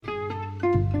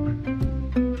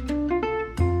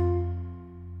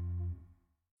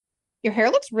Your hair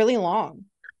looks really long.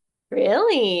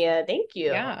 Really? Thank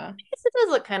you. I Yeah. guess it does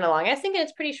look kind of long. I was thinking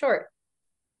it's pretty short,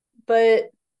 but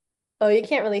oh, you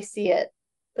can't really see it.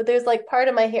 But there's like part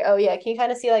of my hair. Oh yeah, can you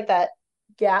kind of see like that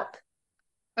gap?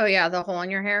 Oh yeah, the hole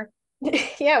in your hair.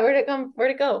 Yeah, where'd it come?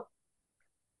 Where'd it go?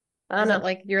 I don't Is it know.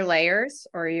 like your layers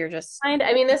or you're just I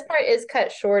mean, this part is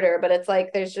cut shorter, but it's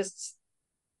like there's just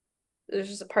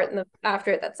a part in the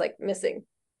after it that's like missing.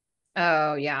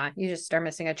 oh yeah, you just are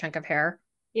missing a chunk of hair.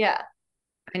 Yeah.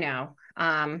 I know.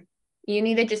 You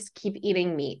need to just keep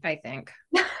eating meat, I think.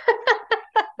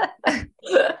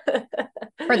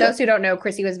 For those who don't know,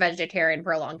 Chrissy was vegetarian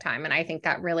for a long time, and I think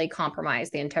that really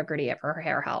compromised the integrity of her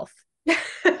hair health.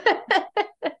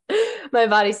 My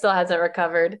body still hasn't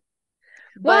recovered.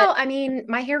 But Well, I mean,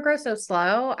 my hair grows so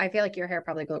slow. I feel like your hair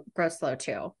probably grows slow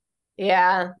too.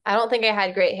 yeah, I don't think I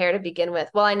had great hair to begin with.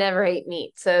 Well, I never ate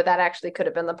meat, so that actually could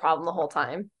have been the problem the whole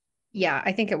time. Yeah,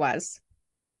 I think it was.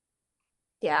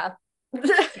 Yeah.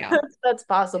 Yeah. That's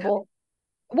possible.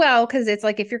 Well, because it's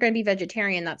like if you're going to be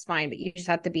vegetarian, that's fine, but you just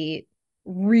have to be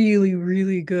really,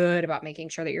 really good about making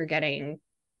sure that you're getting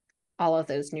all of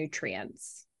those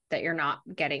nutrients that you're not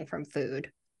getting from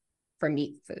food, from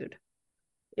meat food.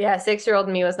 Yeah, 6-year-old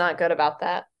me was not good about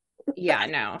that. Yeah,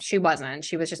 no, she wasn't.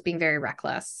 She was just being very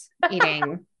reckless,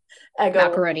 eating Ego.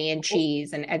 macaroni and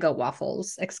cheese and Eggo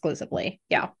waffles exclusively.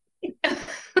 Yeah.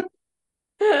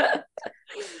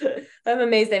 I'm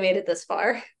amazed I made it this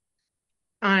far.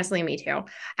 Honestly, me too.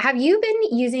 Have you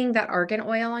been using that argan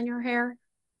oil on your hair?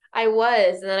 I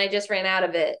was, and then I just ran out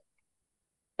of it.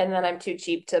 And then I'm too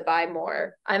cheap to buy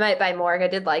more. I might buy more. I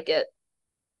did like it.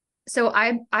 So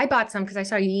I bought some because I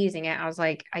saw you using it. I was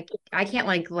like, I can't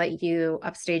like let you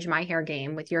upstage my hair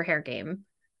game with your hair game.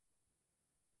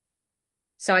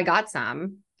 So I got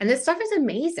some, and this stuff is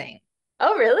amazing.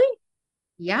 Oh, really?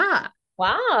 Yeah.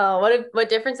 Wow. What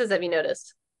differences have you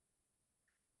noticed?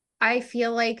 I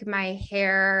feel like my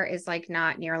hair is like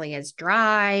not nearly as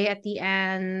dry at the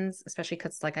ends, especially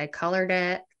because like I colored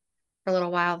it for a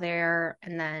little while there.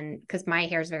 And then because my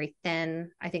hair is very thin,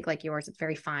 I think like yours, it's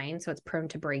very fine. So it's prone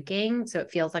to breaking. So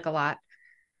it feels like a lot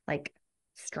like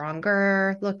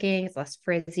stronger looking. It's less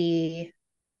frizzy.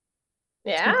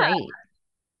 It's been Yeah. great.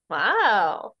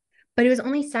 Wow. But it was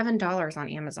only $7 on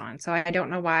Amazon. So I don't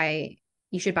know why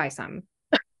you should buy some.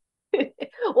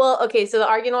 Well, okay, so the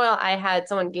argan oil I had,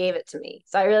 someone gave it to me.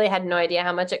 So I really had no idea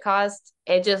how much it cost.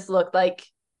 It just looked like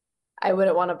I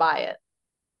wouldn't want to buy it.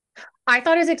 I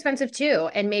thought it was expensive too.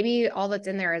 And maybe all that's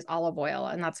in there is olive oil.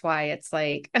 And that's why it's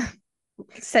like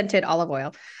scented olive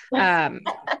oil. Um,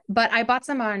 but I bought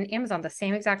some on Amazon, the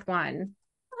same exact one, and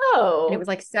it Oh. was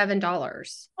like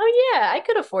 $7. Oh yeah, I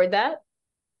could afford that.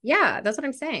 Yeah, that's what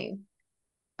I'm saying.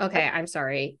 Okay, I'm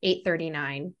sorry.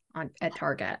 8.39 on at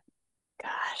Target.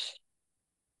 Gosh.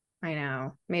 I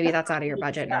know. Maybe that's out of your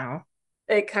budget now.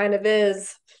 It kind of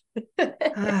is. All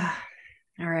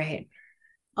right.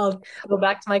 I'll go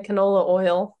back to my canola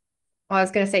oil. Well, I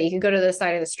was gonna say you could go to the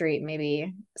side of the street,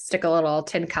 maybe stick a little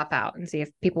tin cup out and see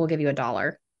if people will give you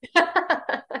 $1.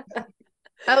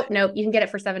 Oh, no, you can get it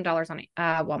for $7 on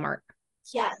Walmart.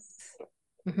 Yes.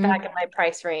 Back Hmm. in my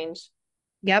price range.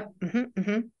 Yep.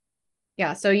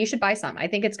 Yeah, so you should buy some. I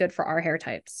think it's good for our hair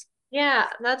types. Yeah,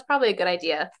 that's probably a good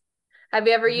idea. Have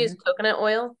you ever Hmm. used coconut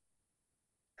oil?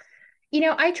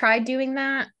 I tried doing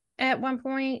that at one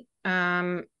point.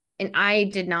 And I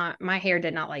did not, my hair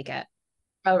did not like it.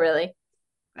 Oh, really?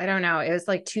 I don't know. It was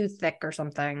like too thick or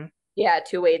something. Yeah,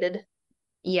 two weighted.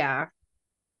 Yeah.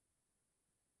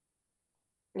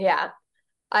 Yeah.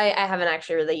 I haven't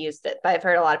actually really used it, but I've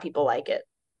heard a lot of people like it.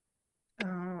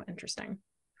 Oh, interesting.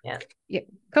 Yeah. Yeah.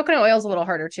 Coconut oil is a little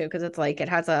harder too because it's like it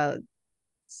has a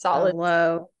Solid.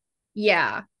 low,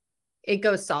 yeah, it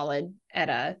goes solid at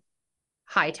a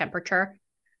high temperature.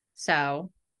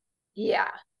 So Yeah.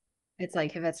 it's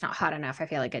like if it's not hot enough, I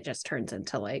feel like it just turns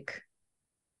into like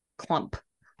clump.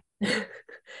 It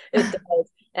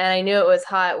does. And I knew it was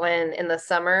hot when in the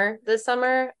summer, this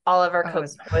summer, all of our Oh,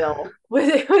 coconut oil was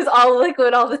it was all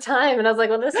liquid all the time. And I was like,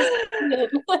 well, this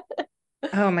is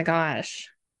oh my gosh.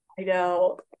 I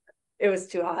know. It was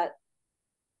too hot.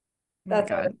 Oh my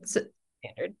That's our God. So,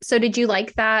 standard. so did you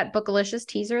like that Bookalicious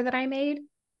teaser that I made?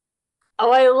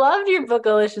 Oh, I loved your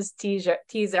Bookalicious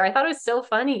teaser. I thought it was so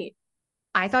funny.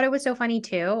 I thought it was so funny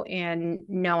too, and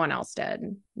no one else did.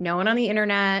 No one on the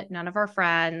internet, none of our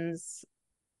friends,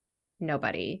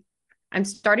 nobody. I'm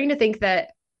starting to think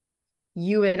that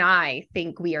you and I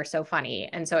think we are so funny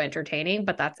and so entertaining,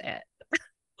 but that's it.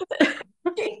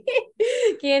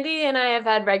 Candy and I have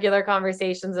had regular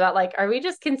conversations about like, are we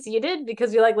just conceited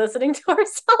because we like listening to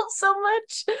ourselves so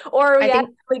much? Or are I we think,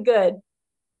 actually good?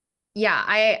 yeah,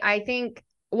 I think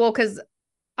Well, because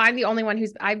I'm the only one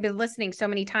I've been listening so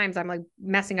many times. I'm like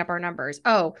messing up our numbers.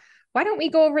 Oh, why don't we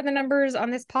go over the numbers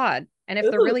on this pod? And if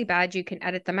they're Ooh, really bad, you can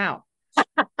edit them out.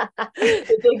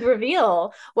 the big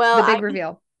reveal. Well, The big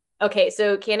reveal. okay,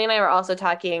 so Candy and I were also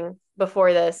talking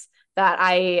before this that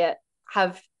I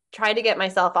have tried to get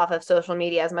myself off of social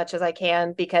media as much as I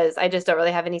can because I just don't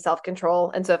really have any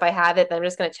self-control. And so if I have it, then I'm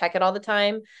just going to check it all the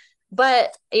time.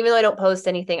 But even though I don't post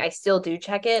anything, I still do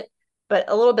check it, but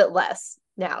a little bit less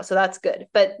now. So that's good.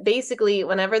 But basically,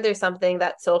 whenever there's something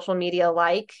that social media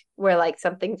like, where like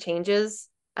something changes,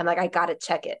 I'm like, I gotta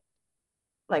check it.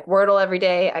 Like Wordle every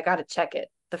day, I gotta check it.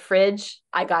 The fridge,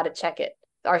 I gotta check it.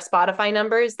 Our Spotify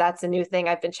numbers, that's a new thing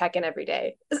I've been checking every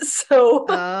day. So,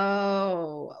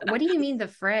 Oh, what do you mean the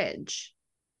fridge?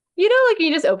 like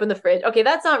you just open the fridge. Okay,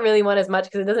 that's not really one as much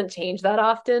because it doesn't change that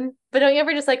often. But don't you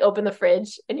ever just like open the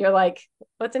fridge and you're like,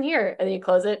 what's in here? And then you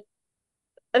close it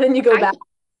and then you go back.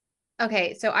 I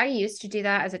Okay, so I used to do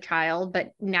that as a child,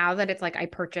 but now that it's like I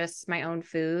purchase my own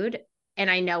food and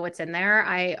I know what's in there,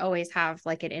 I always have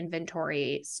like an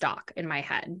inventory stock in my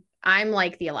head. I'm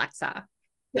like the Alexa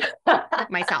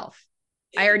myself.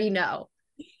 I already know.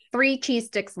 3 cheese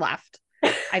sticks left.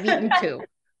 I've eaten 2.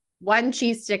 1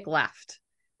 cheese stick left.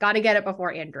 Got to get it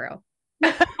before Andrew.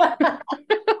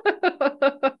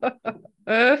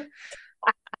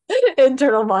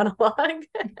 Internal monologue.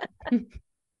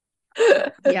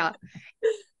 Yeah.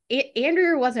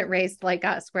 Andrew wasn't raised like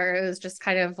us, where it was just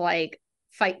kind of like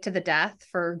fight to the death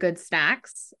for good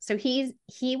snacks. So he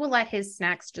will let his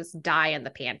snacks just die in the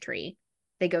pantry.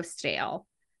 They go stale.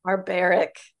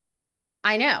 Barbaric.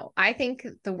 I know. I think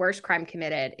the worst crime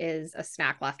committed is a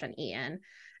snack left uneaten.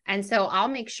 And so I'll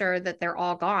make sure that they're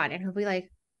all gone. And he'll be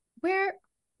like, Where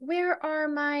where are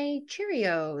my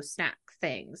Cheerio snack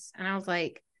things? And I was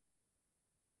like,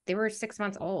 they were 6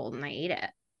 months old and I ate it.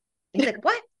 And he's like,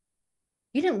 What?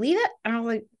 You didn't leave it? And I was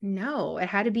like, no, it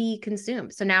had to be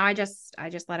consumed. So now I just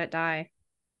let it die.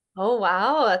 Oh,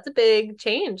 wow. That's a big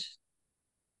change.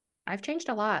 I've changed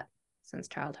a lot since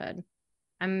childhood.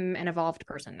 I'm an evolved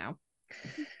person now.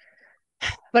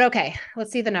 But okay,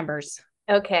 let's see the numbers.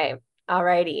 Okay.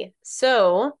 Alrighty.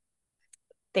 So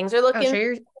things are Oh, looking.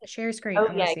 share your screen. Oh,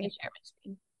 I yeah, want to I can see. share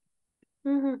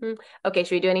my screen. Okay,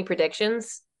 should we do any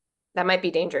predictions? That might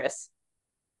be dangerous.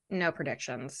 No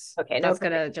predictions. Okay, no That's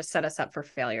gonna predictions. just set us up for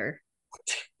failure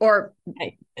or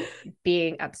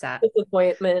being upset.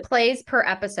 Disappointment. Plays per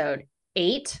episode,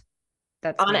 8.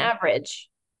 That's On me. average.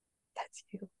 That's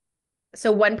you.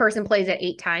 So one person plays it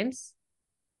 8 times.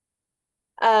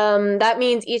 That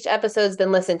means each episode's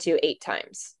been listened to 8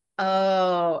 times.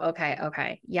 Oh, okay,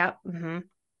 okay. Yep.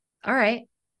 All right.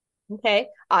 Okay.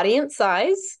 Audience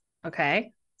size,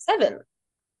 Okay. 7,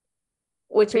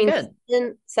 which Pretty means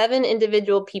good. seven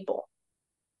individual people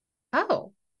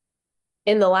Oh,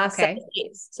 in the last okay. 7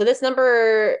 days. So this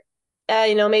number,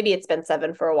 maybe it's been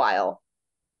 7 for a while.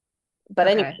 But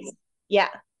Okay. anyways, yeah.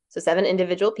 So 7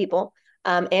 individual people.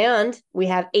 And we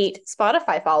have 8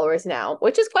 Spotify followers now,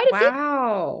 which is quite a few.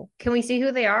 Wow. Can we see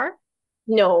who they are?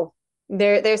 No,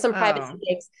 there's some privacy Oh,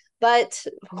 things. But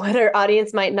what our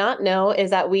audience might not know is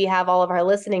that we have all of our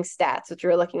listening stats, which we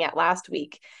were looking at last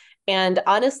week. And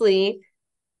honestly,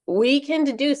 we can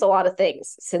deduce a lot of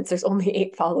things since there's only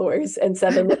 8 followers and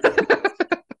 7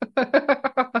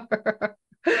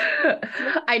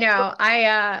 I know.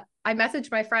 I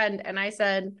messaged my friend and I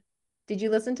said, "Did you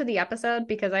listen to the episode?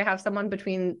 Because I have someone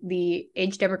between the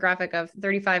age demographic of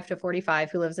 35 to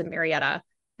 45 who lives in Marietta,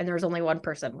 and there was only one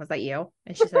person. Was that you?"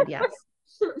 And she said, "Yes."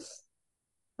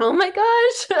 Oh my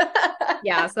gosh.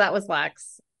 Yeah, so that was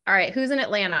Lex. All right, who's in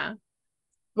Atlanta?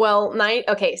 Well,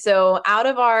 okay, so out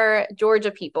of our Georgia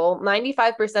people,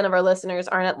 95% of our listeners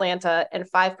are in Atlanta and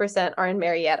 5% are in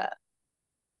Marietta.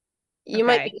 You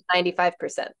might Okay. be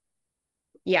 95%.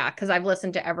 Yeah, because I've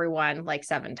listened to everyone like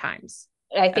 7 times.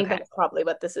 I think Okay. that's probably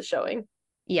what this is showing.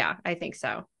 Yeah, I think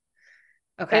so.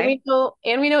 And Okay.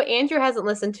 we know Andrew hasn't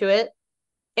listened to it,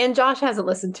 and Josh hasn't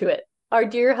listened to it. Our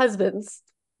dear husbands.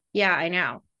 Yeah, I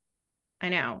know. I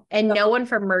know. And no So, one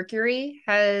from Mercury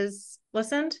has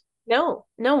listened? no,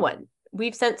 no one.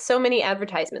 We've sent so many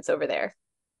advertisements over there.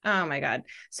 Oh my God.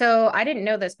 So I didn't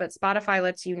know this, but Spotify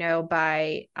lets you know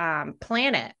by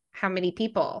planet how many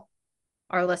people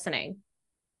are listening.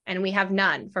 And we have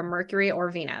none from Mercury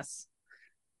or Venus.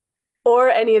 Or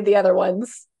any of the other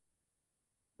ones.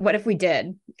 What if we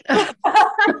did? I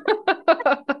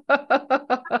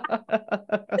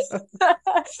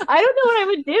don't know what I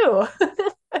would do.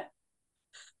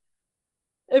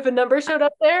 If a number showed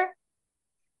up there.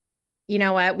 You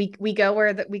know what? We go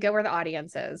where the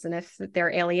audience is. And if they're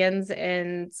aliens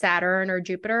in Saturn or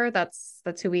Jupiter, that's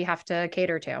who we have to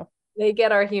cater to. They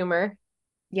get our humor.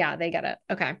 Yeah, they get it.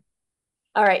 Okay.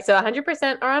 All right. So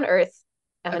 100% are on Earth,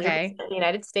 100% Okay. in the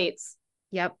United States,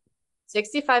 Yep.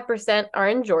 65% are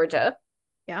in Georgia.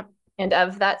 Yep. And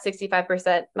of that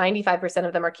 65%, 95%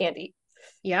 of them are candy.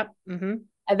 Yep. Mm-hmm.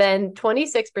 And then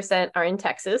 26% are in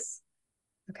Texas.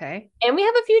 Okay. And we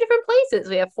have a few different places.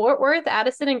 We have Fort Worth,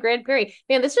 Addison, and Grand Prairie.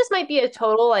 Man, this just might be a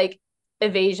total like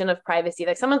evasion of privacy.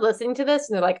 Like someone's listening to this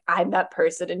and they're like, I'm that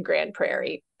person in Grand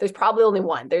Prairie. There's probably only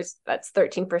one. That's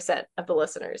 13% of the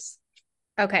listeners.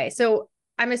 Okay. So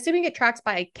I'm assuming it tracks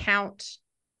by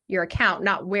your account,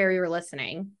 not where you're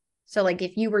listening. So like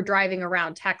if you were driving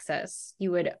around Texas, you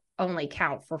would only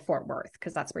count for Fort Worth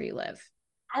because that's where you live.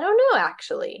 I don't know,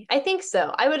 actually. I think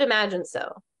so. I would imagine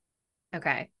so.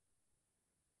 Okay.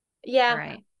 All Yeah,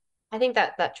 right. I think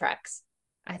that tracks.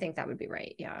 I think that would be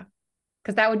right. Yeah.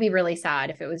 Because that would be really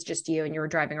sad if it was just you and you were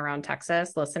driving around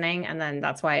Texas listening. And then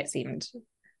that's why it seemed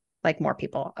like more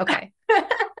people. Okay.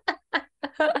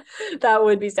 That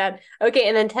would be sad. Okay,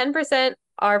 and then 10%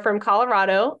 are from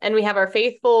Colorado, and we have our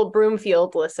faithful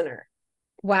Broomfield listener.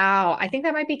 Wow. I think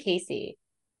that might be Casey.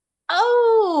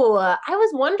 Oh, I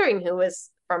was wondering who was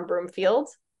from Broomfield.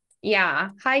 Yeah.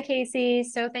 Hi, Casey.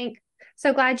 So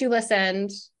glad you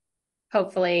listened.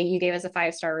 Hopefully you gave us a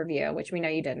 5-star review, which we know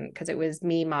you didn't because it was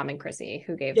me, mom, and Chrissy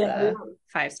who gave Yeah, the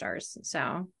 5 stars.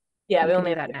 So yeah, you we can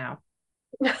only do have that now.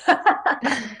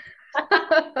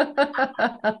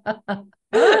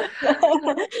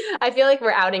 I feel like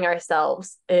we're outing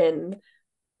ourselves and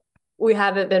we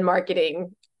haven't been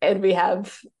marketing and we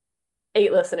have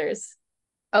 8 listeners.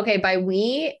 Okay, by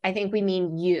we, I think we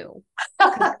mean you.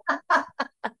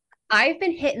 I've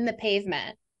been hitting the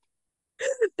pavement,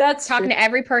 That's true. talking to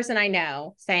every person I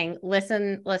know, saying,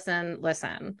 listen, listen,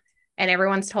 listen. And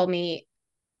everyone's told me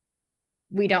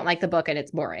we don't like the book and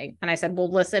it's boring. And I said,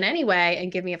 well, listen anyway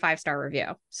and give me a 5-star review.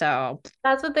 So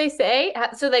That's what they say.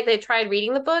 So like they tried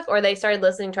reading the book or they started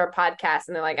listening to our podcast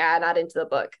and they're like, not into the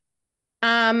book.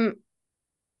 I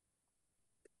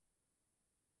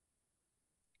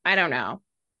don't know.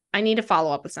 I need to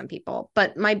follow up with some people,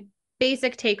 but my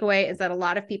basic takeaway is that a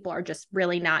lot of people are just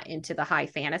really not into the high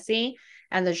fantasy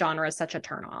and the genre is such a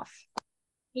turnoff.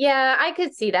 Yeah, I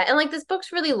could see that. And like this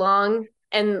book's really long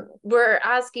and we're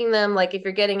asking them like if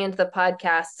you're getting into the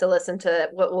podcast to listen to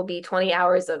what will be 20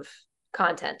 hours of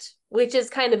content, which is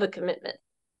kind of a commitment.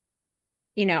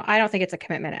 I don't think it's a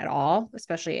commitment at all,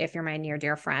 especially if you're my near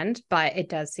dear friend, but it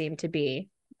does seem to be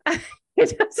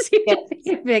it does seem to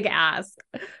be a big ask.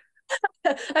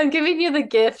 I'm giving you the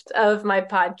gift of my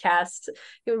podcast.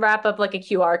 You can wrap up like a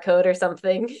QR code or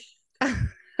something.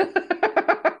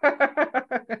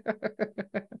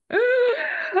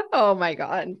 Oh my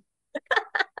God.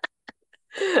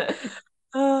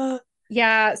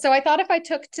 Yeah. So I thought if I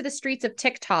took to the streets of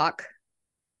TikTok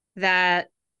that,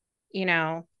 you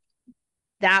know,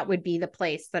 that would be the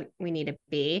place that we need to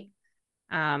be.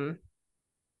 But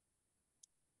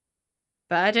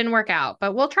it didn't work out.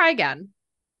 But we'll try again.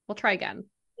 We'll try again.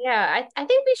 Yeah, I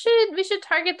think we should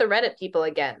target the Reddit people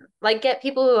again. Like get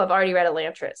people who have already read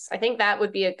Elantris. I think that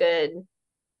would be a good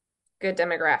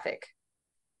demographic.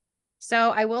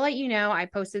 So I will let you know I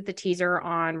posted the teaser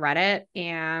on Reddit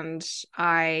and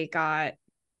I got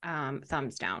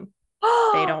thumbs down.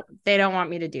 They don't want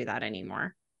me to do that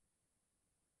anymore.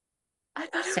 I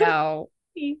thought it So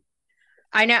was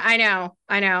I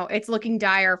know. It's looking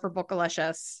dire for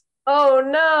Bookalicious. Oh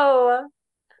no.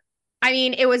 I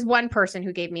mean, it was one person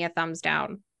who gave me a thumbs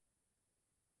down,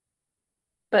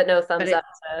 But no but thumbs it up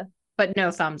to but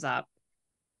no thumbs up.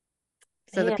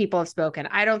 So the man. people have spoken.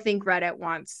 I don't think Reddit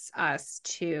wants us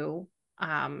to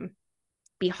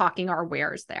be hawking our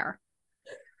wares there.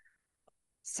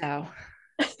 So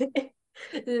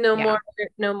No yeah. more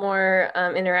no more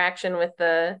interaction with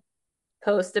the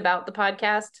post about the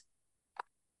podcast.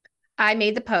 I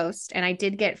made the post and I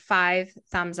did get 5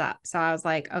 thumbs up. So I was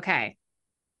like, okay,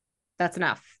 that's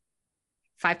enough.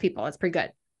 5 people. That's pretty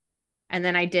good. And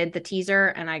then I did the teaser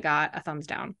and I got a thumbs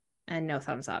down and no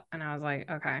thumbs up. And I was like,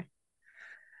 okay.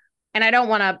 And I don't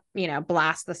want to,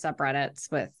 blast the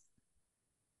subreddits with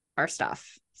our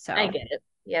stuff. So I get it.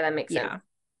 Yeah, that makes sense.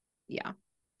 Yeah.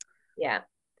 Yeah.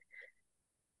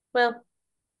 Well,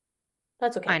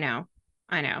 that's okay. I know.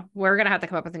 We're gonna have to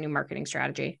come up with a new marketing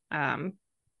strategy.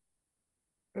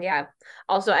 Yeah.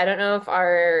 Also, I don't know if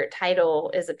our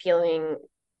title is appealing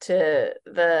to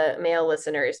the male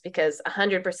listeners because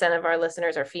 100% of our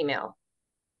listeners are female.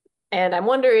 And I'm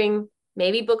wondering,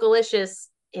 maybe Bookalicious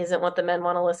isn't what the men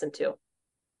want to listen to.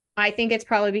 I think it's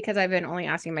probably because I've been only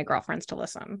asking my girlfriends to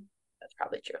listen. That's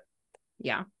probably true.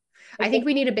 Yeah. I think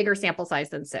we need a bigger sample size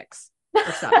than 6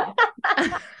 or 7.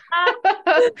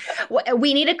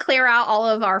 We need to clear out all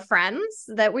of our friends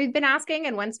that we've been asking.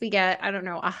 And once we get, I don't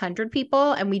know, 100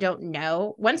 people and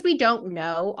once we don't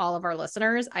know all of our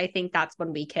listeners, I think that's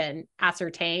when we can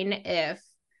ascertain if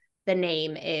the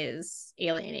name is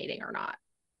alienating or not.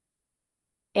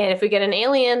 And if we get an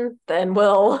alien, then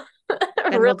we'll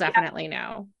then we'll definitely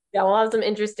know. Yeah, we'll have some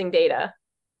interesting data.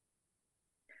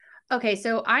 Okay,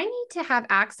 so I need to have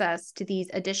access to these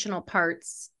additional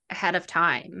parts ahead of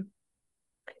time.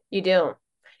 You do.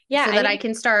 Yeah. So that I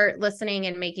can start listening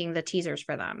and making the teasers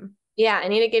for them. Yeah, I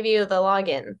need to give you the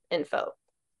login info.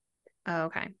 Oh,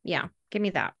 okay. Yeah. Give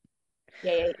me that.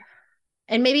 Yeah.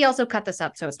 And maybe also cut this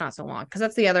up so it's not so long, because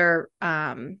that's the other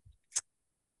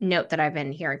note that I've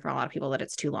been hearing from a lot of people, that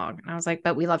it's too long. And I was like,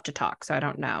 but we love to talk, so I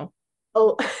don't know.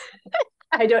 Oh,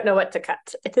 I don't know what to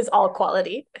cut. It is all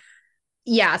quality.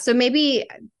 Yeah. So maybe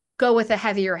go with a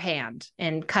heavier hand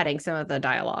in cutting some of the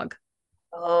dialogue.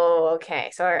 Oh,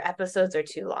 okay. So our episodes are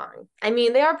too long. I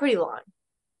mean, they are pretty long.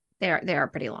 They are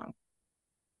pretty long.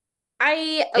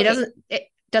 Okay. It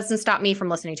doesn't stop me from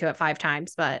listening to it 5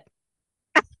 times, but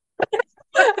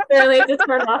apparently it's a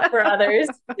turn off for others.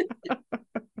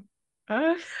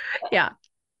 Yeah.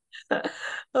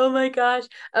 Oh my gosh.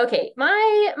 Okay.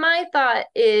 My thought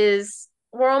is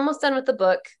we're almost done with the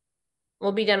book.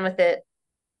 We'll be done with it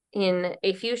in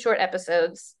a few short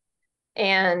episodes.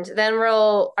 And then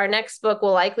our next book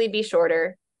will likely be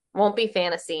shorter. Won't be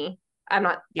fantasy. I'm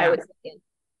not, yeah.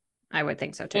 I would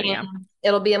think so too. Yeah.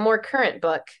 It'll be a more current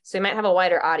book. So you might have a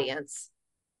wider audience.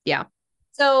 Yeah.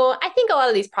 So I think a lot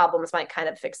of these problems might kind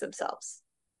of fix themselves.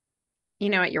 You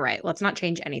know what? You're right. Let's not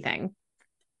change anything.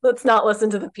 Let's not listen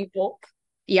to the people.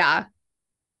 Yeah.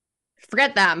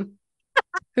 Forget them.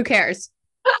 Who cares?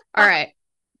 All right.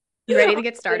 You ready to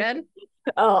get started?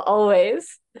 Oh,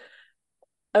 always.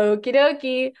 Okie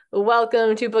dokie.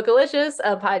 Welcome to Bookalicious,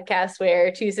 a podcast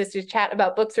where 2 sisters chat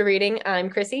about books we're reading. I'm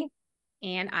Chrissy.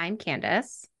 And I'm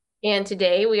Candice. And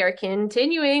today we are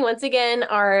continuing, once again,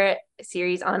 our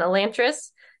series on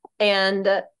Elantris. And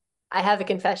I have a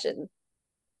confession.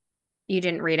 You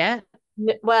didn't read it?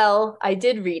 Well, I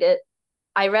did read it.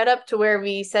 I read up to where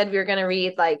we said we were going to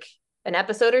read like an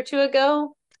episode or 2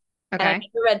 ago. Okay. And I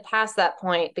never read past that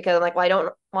point because I'm like, well, I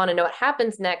don't want to know what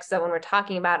happens next. So when we're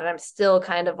talking about it, I'm still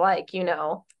kind of like,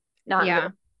 not. Yeah.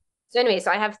 So anyway,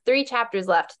 so I have 3 chapters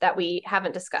left that we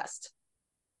haven't discussed.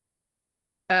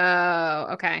 Oh,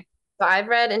 okay. So I've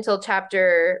read until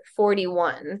chapter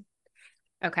 41.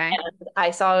 Okay. And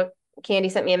I saw Candy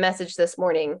sent me a message this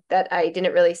morning that I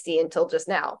didn't really see until just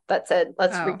now that said,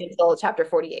 let's read until chapter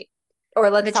 48. Or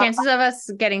let's the chances of us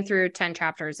getting through 10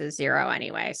 chapters is 0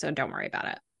 anyway. So don't worry about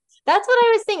it. That's what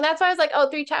I was thinking. That's why I was like,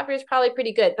 3 chapters is probably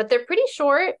pretty good, but they're pretty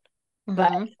short. Mm-hmm.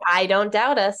 But I don't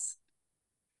doubt us.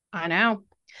 I know.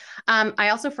 I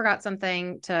also forgot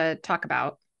something to talk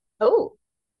about. Oh,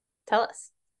 tell us.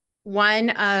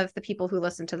 One of the people who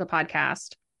listened to the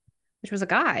podcast, which was a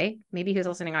guy, maybe he was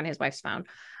listening on his wife's phone.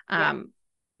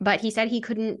 But he said he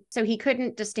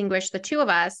couldn't distinguish the 2 of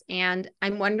us. And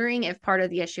I'm wondering if part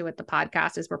of the issue with the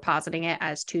podcast is we're positing it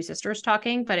as 2 sisters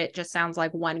talking, but it just sounds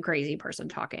like one crazy person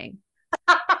talking.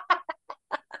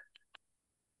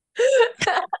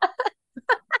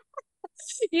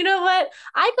 You know what?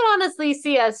 I could honestly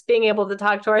see us being able to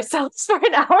talk to ourselves for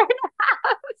an hour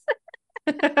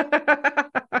and a half.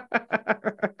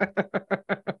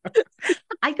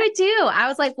 I could too. I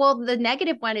was like, well, the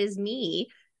negative one is me.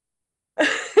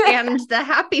 And the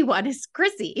happy one is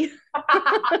Chrissy. But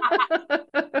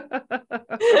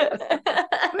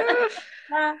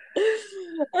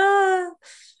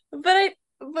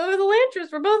with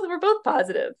Elantris, we're both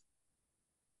positive.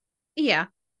 Yeah.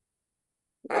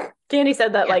 Candy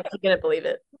said that like he couldn't believe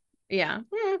it. Yeah.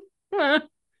 All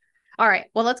right.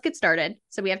 Well, let's get started.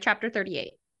 So we have chapter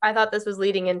 38. I thought this was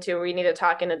leading into we need to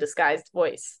talk in a disguised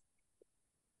voice.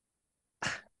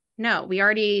 No, we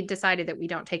already decided that we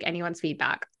don't take anyone's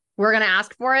feedback. We're going to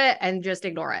ask for it and just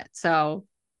ignore it. So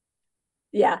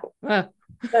yeah, that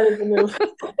is the move.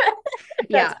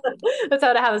 Yeah. That's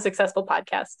how to have a successful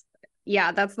podcast.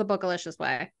 Yeah, that's the Bookalicious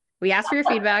way. We ask for your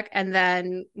feedback and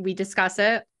then we discuss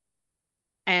it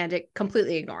and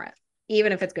completely ignore it,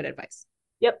 even if it's good advice.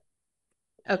 Yep.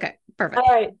 Okay, perfect.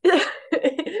 All right.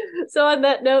 So on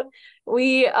that note,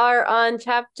 we are on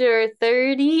chapter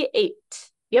 38.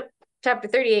 Yep, chapter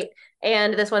 38.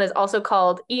 And this one is also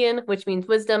called Ian, which means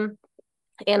wisdom.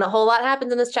 And a whole lot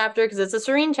happens in this chapter because it's a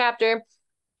Sarene chapter.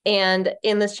 And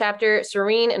in this chapter,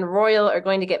 Sarene and Royal are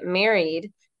going to get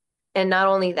married. And not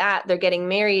only that, they're getting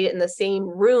married in the same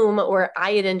room where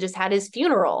Iadon just had his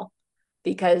funeral.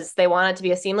 because they want it to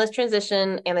be a seamless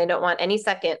transition and they don't want any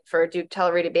second for Duke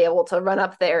Tellery to be able to run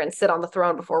up there and sit on the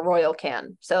throne before Royal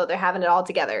can. So they're having it all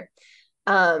together.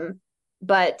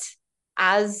 But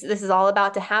as this is all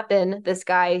about to happen, this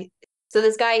guy,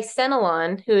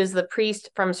 Senelon, who is the priest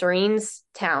from Sarene's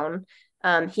town,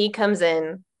 he comes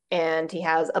in and he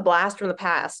has a blast from the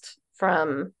past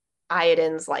from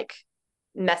Iadon's like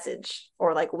message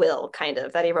or like will kind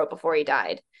of that he wrote before he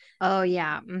died. Oh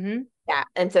yeah. Yeah.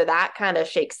 And so that kind of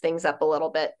shakes things up a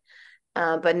little bit.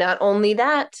 But not only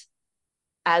that,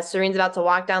 as Serene's about to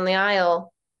walk down the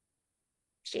aisle,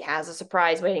 she has a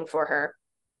surprise waiting for her.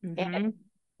 And it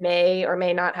may or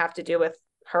may not have to do with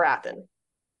Hrathen.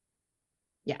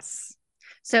 Yes.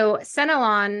 So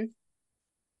Senelon,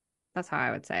 that's how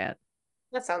I would say it.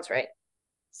 That sounds right.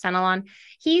 Senelon,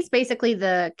 he's basically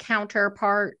the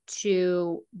counterpart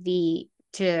to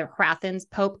Hrathen's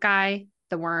Pope guy,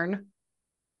 the Wern.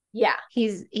 Yeah.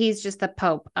 He's just the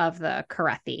Pope of the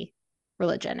Carethi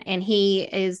religion. And he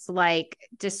is like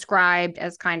described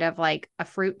as kind of like a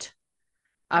fruit,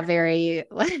 a very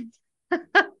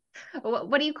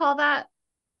what do you call that?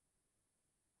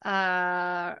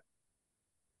 A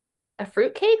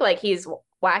fruitcake? Like he's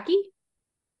wacky?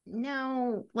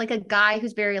 No, like a guy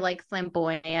who's very like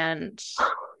flamboyant.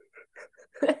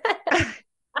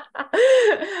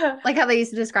 Like how they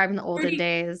used to describe in the olden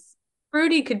days.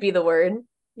 Fruity could be the word.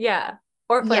 Yeah.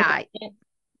 Or flamboyant. Yeah.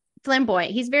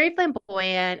 Flamboyant. He's very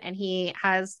flamboyant and he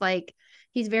has like,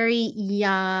 he's very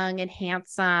young and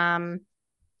handsome.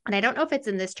 And I don't know if it's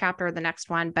in this chapter or the next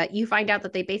one, but you find out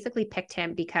that they basically picked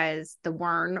him because the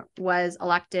Wern was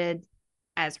elected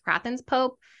as Hrathen's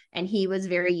Pope and he was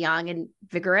very young and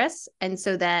vigorous. And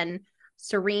so then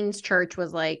Sarene's church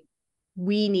was like,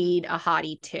 we need a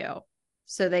hottie too.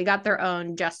 So they got their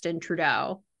own Justin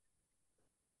Trudeau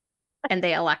and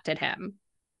they elected him.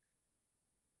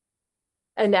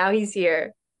 And now he's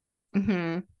here.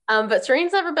 But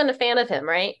Serene's never been a fan of him,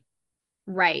 right?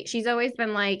 Right. She's always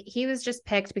been like, he was just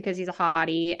picked because he's a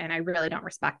hottie, and I really don't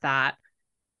respect that.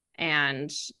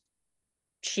 And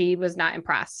she was not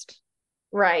impressed.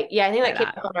 Right. Yeah, I think that came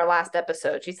up on our last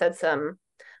episode. She said some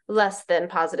less than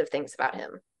positive things about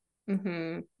him.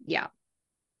 Yeah.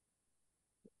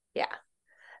 Yeah.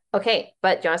 Okay,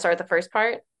 but do you want to start with the first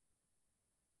part?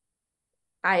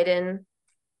 Iadon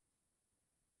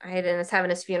is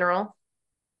having his funeral.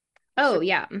 Oh,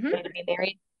 yeah. Going to be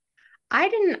married. I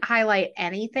didn't highlight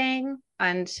anything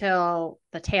until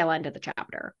the tail end of the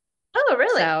chapter. Oh,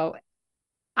 really? So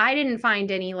I didn't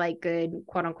find any like good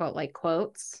quote unquote like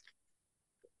quotes.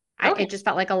 Okay. It just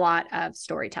felt like a lot of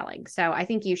storytelling. So I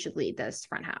think you should lead this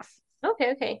front half.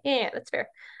 Okay. Yeah, that's fair.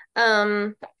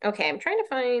 Okay, I'm trying to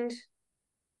find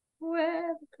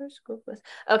where the first group was.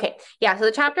 Okay, yeah, so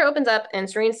the chapter opens up and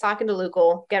Serene's talking to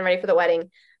Lucal, getting ready for the wedding.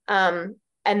 And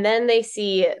then they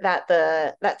see that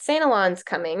that Sanelon's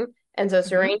coming. And so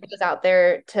Sarene goes out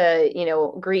there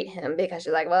to, greet him because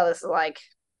she's like, well, this is like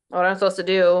what I'm supposed to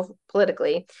do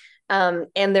politically. And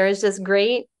there's this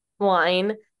great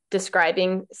line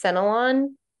describing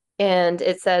Senelon. And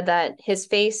it said that his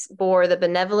face bore the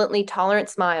benevolently tolerant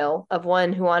smile of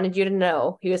one who wanted you to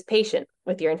know he was patient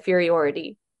with your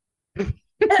inferiority.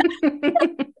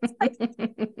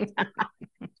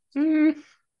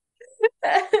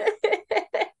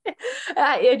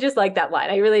 I just like that line.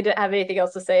 I really didn't have anything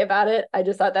else to say about it. I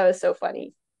just thought that was so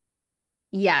funny.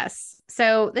 Yes.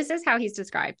 So this is how he's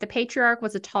described. The patriarch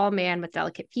was a tall man with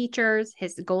delicate features.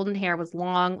 His golden hair was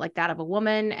long like that of a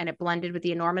woman, and it blended with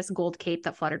the enormous gold cape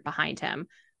that fluttered behind him.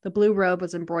 The blue robe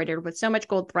was embroidered with so much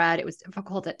gold thread, it was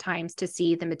difficult at times to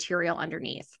see the material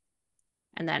underneath.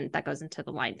 And then that goes into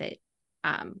the line that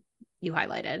you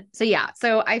highlighted. So yeah,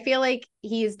 so I feel like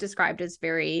he's described as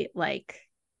very like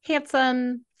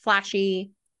handsome,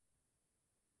 flashy.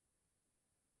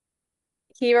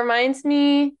 He reminds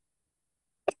me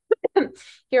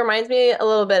a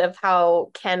little bit of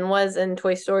how Ken was in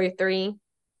Toy Story 3. Do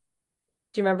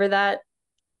you remember that?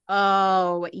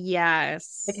 Oh,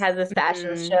 yes. Like has his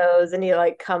fashion shows and he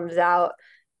like comes out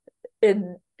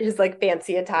in his like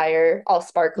fancy attire, all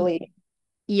sparkly.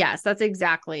 Yes, that's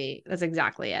exactly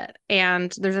it.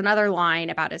 And there's another line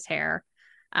about his hair.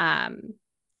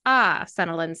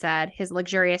 Senelin said, his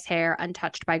luxurious hair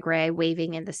untouched by gray,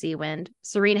 waving in the sea wind.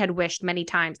 Sarene had wished many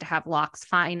times to have locks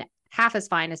half as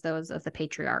fine as those of the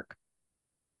patriarch.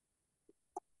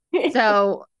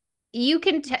 So you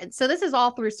can so this is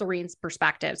all through Serene's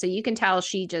perspective. So you can tell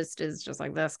she just is just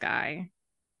like, this guy.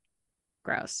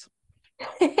 Gross.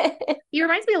 He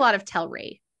reminds me a lot of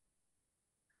Telray.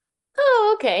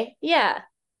 Oh, okay. Yeah.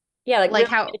 Yeah, like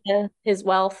how his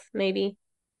wealth, maybe.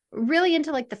 really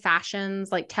into like the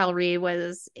fashions. Like Telri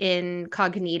was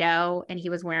incognito and he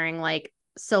was wearing like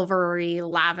silvery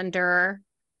lavender.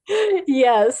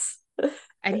 Yes.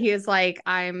 And he was like,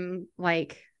 I'm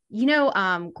like,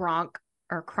 Gronk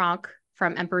or Kronk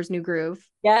from Emperor's New Groove.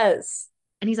 Yes.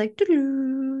 And he's like,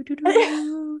 doo-doo,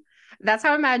 doo-doo. That's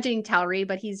how I'm imagining Telri,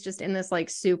 but he's just in this like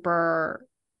super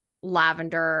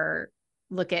lavender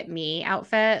look at me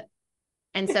outfit.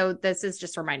 And so this is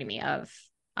just reminding me of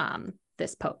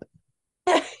this Pope.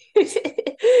 Yeah,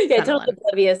 totally Fenelon.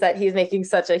 oblivious that he's making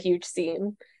such a huge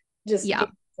scene. Just Yeah.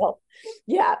 well,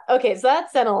 yeah. Okay, so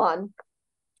that's Fenelon.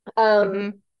 Um, Mm-hmm.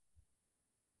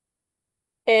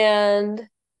 and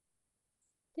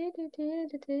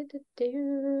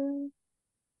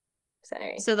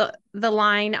sorry. So the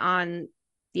line on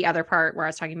the other part where I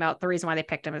was talking about the reason why they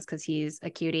picked him is because he's a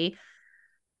cutie.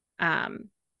 Um,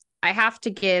 I have to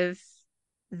give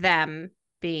them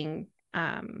being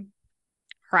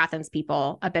Hrathen's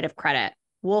people a bit of credit.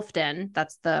 Wolfden,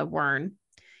 that's the Wern,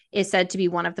 is said to be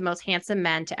one of the most handsome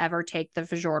men to ever take the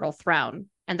Vajordal throne,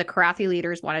 and the Karathi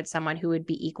leaders wanted someone who would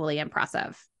be equally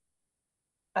impressive.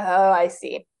 Oh, I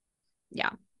see.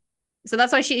 Yeah. So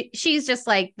that's why she's just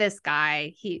like this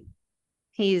guy.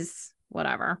 He's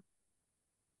whatever.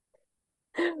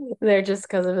 They're just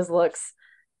because of his looks.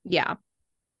 Yeah.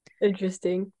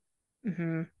 Interesting.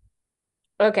 Mm-hmm.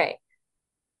 Okay.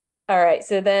 All right.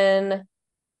 So then,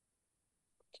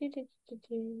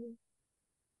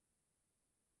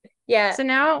 yeah, So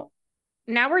now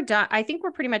we're done. I think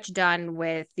we're pretty much done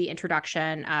with the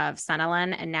introduction of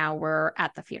Senelin, and now we're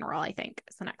at the funeral, I think,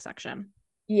 is the next section.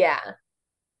 yeah.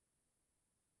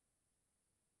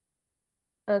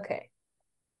 Okay.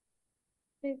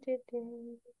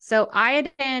 So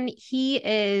Iadon, he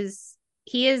is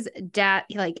dead,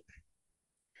 like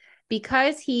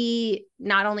because he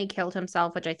not only killed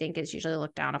himself, which I think is usually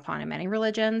looked down upon in many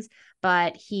religions,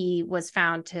 but he was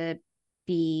found to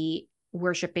be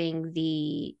worshiping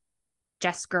the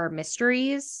Jesker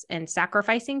mysteries and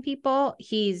sacrificing people.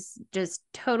 He's just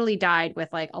totally died with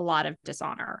like a lot of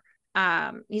dishonor.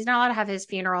 He's not allowed to have his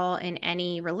funeral in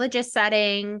any religious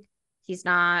setting. He's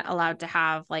not allowed to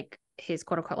have like his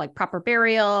quote unquote like proper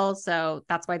burial. So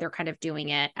that's why they're kind of doing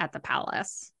it at the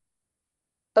palace.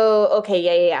 Oh, okay.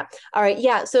 Yeah, yeah, yeah. All right.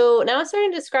 Yeah. So now it's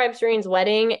starting to describe Serene's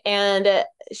wedding, and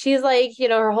she's like,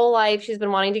 her whole life she's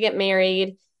been wanting to get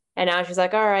married, and now she's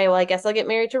like, all right, well, I guess I'll get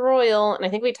married to Royal. And I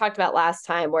think we talked about last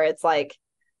time where it's like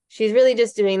she's really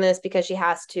just doing this because she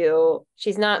has to.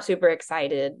 She's not super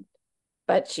excited,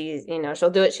 but she's, she'll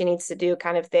do what she needs to do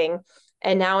kind of thing.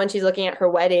 And now when she's looking at her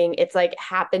wedding, it's like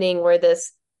happening where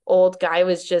this old guy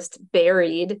was just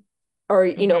buried or,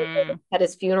 Mm-hmm. at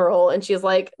his funeral. And she's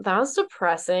like, that was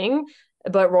depressing.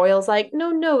 But Royal's like,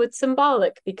 no, no, it's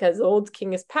symbolic because the old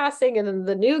king is passing and then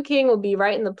the new king will be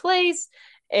right in the place.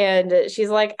 And she's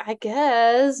like, I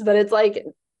guess, but it's like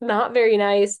not very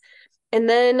nice. And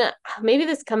then maybe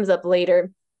this comes up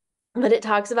later, but it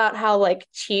talks about how like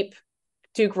cheap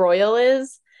Duke Royal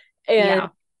is, and Yeah.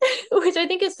 which I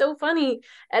think is so funny.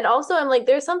 And also, I'm like,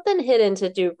 there's something hidden to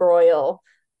Duke Royal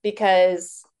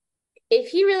because if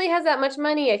he really has that much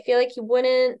money, I feel like he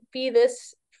wouldn't be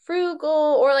this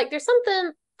frugal, or like there's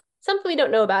something we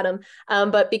don't know about him.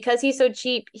 But because he's so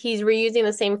cheap, he's reusing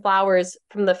the same flowers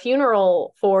from the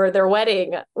funeral for their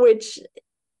wedding, which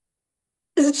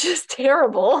is just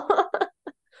terrible.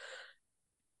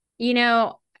 You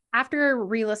know, after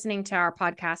re-listening to our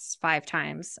podcasts 5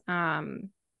 times,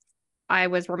 I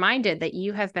was reminded that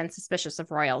you have been suspicious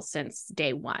of royals since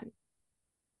day one.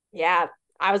 Yeah,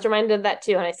 I was reminded of that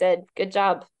too, and I said, "Good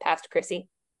job, past Chrissy."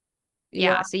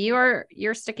 You're Yeah, so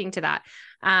you're sticking to that.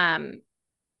 Um,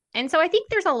 and so I think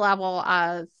there's a level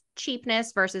of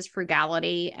cheapness versus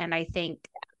frugality. And I think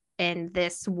in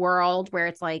this world where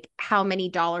it's like how many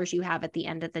dollars you have at the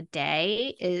end of the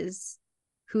day is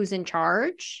who's in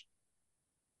charge.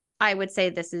 I would say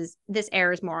this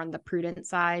airs more on the prudent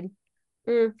side,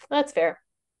 that's fair.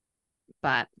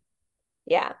 but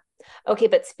Yeah. Okay,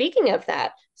 but speaking of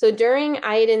that, so during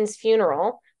Iden's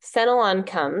funeral, Fenelon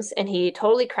comes and he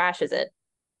totally crashes it.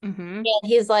 mm-hmm, And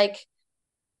he's like,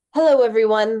 hello,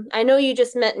 everyone. I know you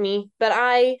just met me, but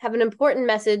I have an important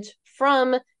message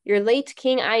from your late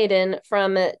King Iden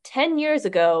from 10 years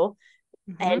ago.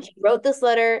 And mm-hmm. he wrote this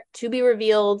letter to be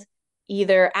revealed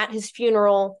either at his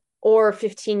funeral or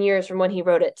 15 years from when he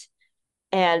wrote it.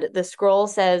 And the scroll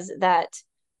says that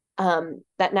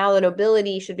now the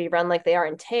nobility should be run like they are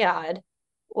in Teod,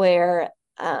 where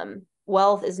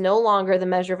wealth is no longer the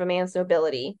measure of a man's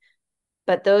nobility,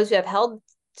 but those who have held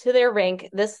to their rank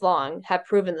this long have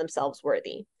proven themselves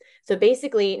worthy. So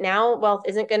basically, now wealth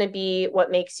isn't going to be what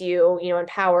makes you, in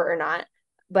power or not,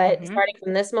 But Mm-hmm. starting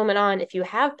from this moment on, if you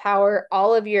have power,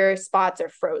 all of your spots are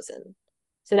frozen.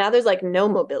 So now there's like no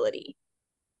mobility,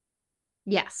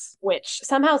 Yes. which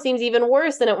somehow seems even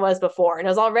worse than it was before. And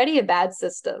it was already a bad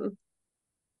system.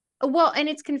 Well, and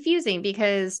it's confusing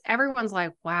because everyone's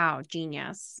like, wow,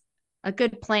 genius. A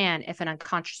good plan if an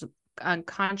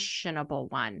unconscionable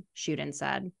one, Shuden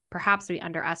said. Perhaps we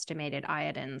underestimated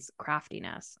Iodin's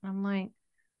craftiness. I'm like,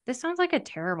 this sounds like a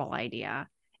terrible idea.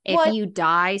 If Well, you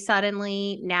die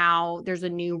suddenly, now there's a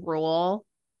new rule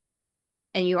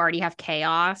and you already have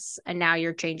chaos and now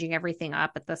you're changing everything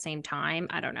up at the same time.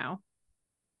 I don't know.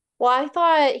 I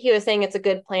thought he was saying it's a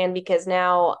good plan because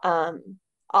now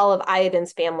all of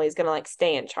Iodin's family is gonna like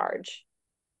stay in charge.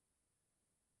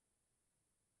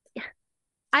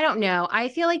 I don't know. I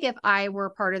feel like if I were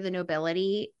part of the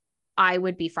nobility, I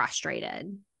would be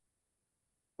frustrated.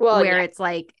 Well, Where yeah, it's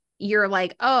like, you're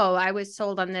like, oh, I was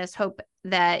sold on this hope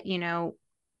that,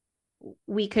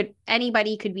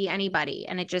 anybody could be anybody.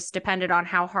 And it just depended on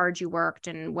how hard you worked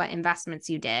and what investments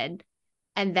you did.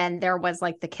 And then there was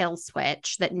like the kill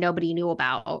switch that nobody knew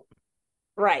about.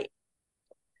 right.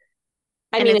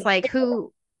 I And mean, it's like,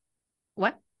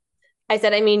 what? I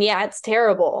said, I mean, yeah, it's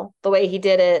terrible the way he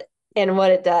did it and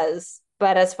what it does.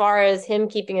 But as far as him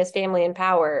keeping his family in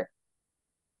power,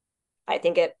 I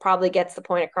think it probably gets the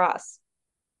point across.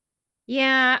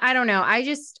 Yeah, I don't know.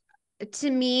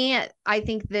 To me, I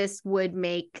think this would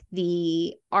make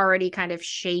the already kind of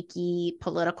shaky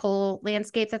political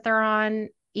landscape that they're on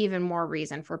even more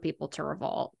reason for people to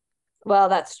revolt. Well,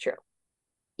 that's true.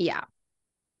 Yeah.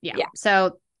 Yeah. Yeah.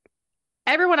 So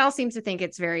everyone else seems to think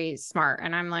it's very smart.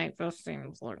 And I'm like, this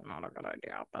seems like not a good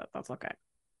idea, but that's okay.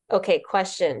 Okay,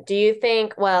 question. Do you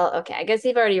think, well, okay, I guess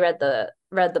you've already read the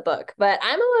book, but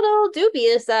I'm a little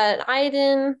dubious that I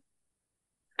don't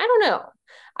know.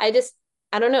 I just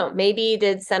I don't know. Maybe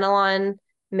did Cenelon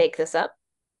make this up?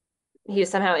 He was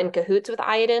somehow in cahoots with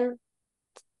Iodin.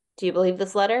 Do you believe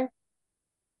this letter?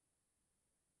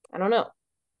 I don't know.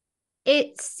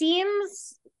 It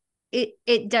seems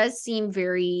it does seem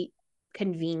very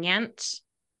convenient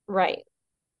Right.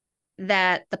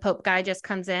 that the Pope guy just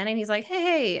comes in and he's like,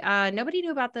 hey, nobody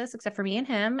knew about this except for me and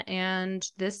him. And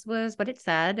this was what it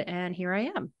said. And here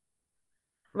I am.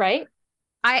 Right?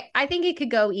 I think it could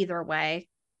go either way,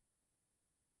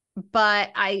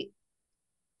 but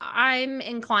I'm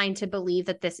inclined to believe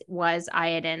that this was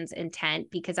Iodin's intent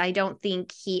because I don't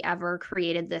think he ever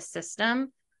created this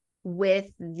system with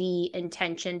the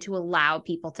intention to allow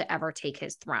people to ever take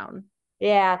his throne.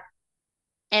 Yeah.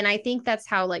 And I think that's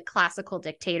how like classical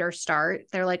dictators start.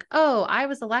 They're like, oh, I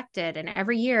was elected and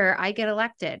every year I get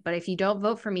elected. But if you don't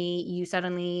vote for me, you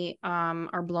suddenly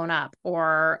are blown up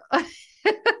or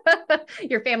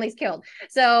your family's killed.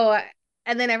 So,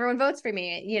 and then everyone votes for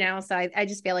me. So I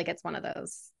just feel like it's one of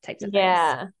those types of things.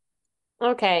 Yeah.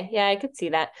 Okay. Yeah, I could see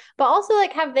that. But also,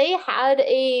 like, have they had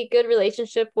a good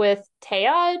relationship with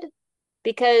Teod?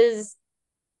 Because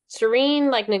Sarene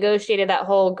like negotiated that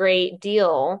whole great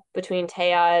deal between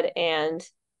Teod and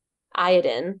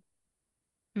Iodin.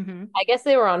 Mm-hmm. I guess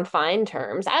they were on fine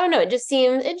terms. I don't know. It just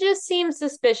seems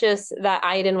suspicious that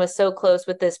Iodin was so close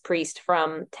with this priest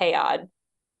from Teod,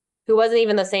 who wasn't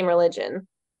even the same religion.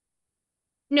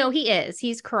 No, he is.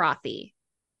 He's Karathi.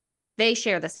 They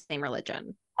share the same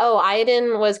religion, Oh,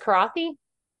 Iodin was Karathi?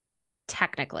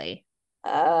 technically.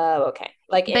 Oh, okay.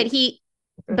 Like But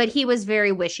in he was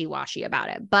very wishy-washy about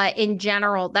it. But in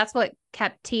general, that's what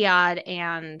kept Tiad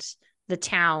and the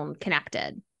town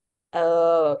connected.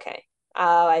 Oh, okay.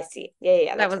 Oh, I see. Yeah, yeah,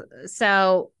 yeah, That that's was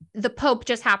so the Pope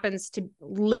just happens to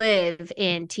live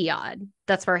in Tiad.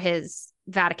 That's where his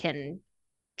Vatican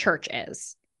church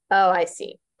is. oh, I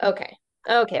see. Okay.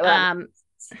 Okay, well, Um,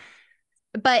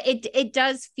 but it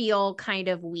does feel kind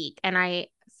of weak. And I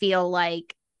feel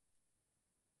like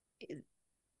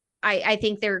I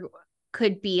think there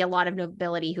could be a lot of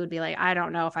nobility who would be like, I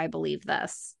don't know if I believe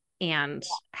this and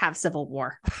have civil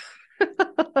war.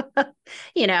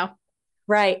 you know,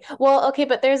 right. Well, okay,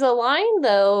 but there's a line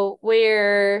though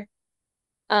where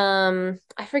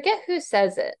I forget who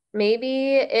says it.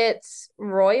 Maybe it's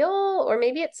Royal or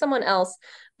maybe it's someone else,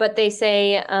 but they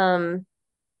say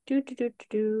do do do do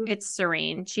do. it's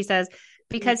Serene. She says,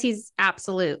 because he's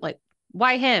absolute. Like,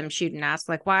 why him? Shuden asked.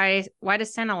 Like, why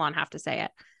does Senelon have to say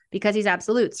it? Because he's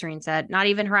absolute, Serene said. Not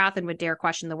even Harathan would dare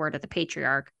question the word of the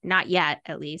patriarch. Not yet,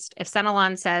 at least. If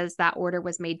Senelon says that order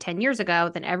was made 10 years ago,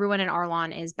 then everyone in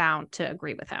Arlon is bound to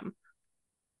agree with him.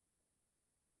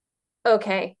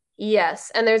 Okay.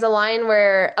 Yes. And there's a line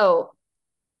where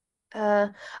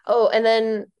and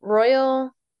then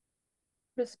Royal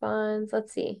responds,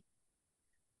 let's see.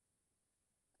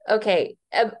 Okay.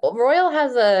 Royal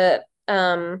has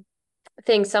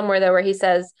thing somewhere though where he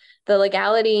says the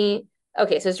legality.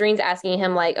 Okay, so Serene's asking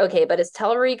him like, okay, but is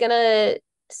Tellery gonna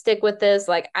stick with this?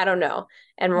 Like, I don't know.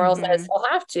 And Royal says Mm-hmm.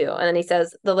 he'll have to. And then he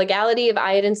says the legality of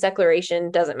Iadon's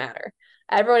declaration doesn't matter.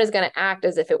 Everyone is gonna act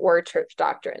as if it were church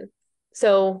doctrine.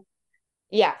 So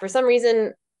yeah, for some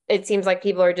reason it seems like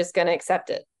people are just gonna accept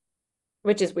it,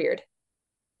 which is weird.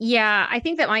 Yeah, I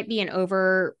think that might be an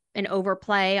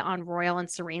overplay on Royal and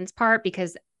Serene's part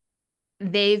because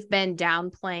they've been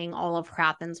downplaying all of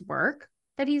Hrathen's work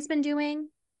that he's been doing.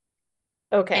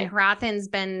 And Okay. Hrathen's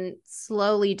been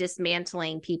slowly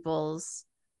dismantling people's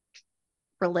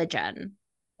religion,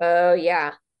 Oh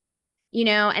yeah.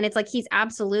 and it's like he's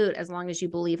absolute as long as you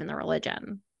believe in the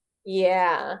religion.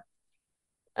 Yeah.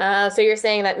 So you're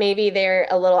saying that maybe they're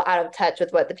a little out of touch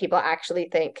with what the people actually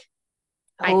think.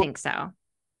 I Oh, think so.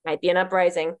 might be an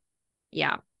uprising.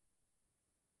 Yeah.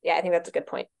 Yeah, I think that's a good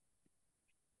point.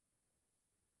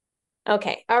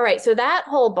 Okay. All right. So that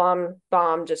whole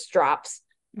bomb just drops,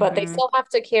 but they Mm-hmm. still have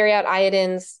to carry out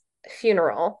Iodin's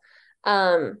funeral.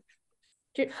 Um,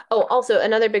 oh, also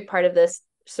another big part of this,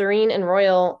 Sarene and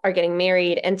Royal are getting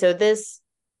married. And so this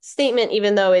statement,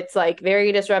 even though it's like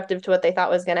very disruptive to what they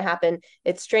thought was going to happen,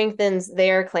 it strengthens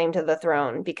their claim to the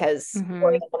throne because Mm-hmm.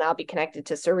 Royal will now be connected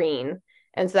to Sarene.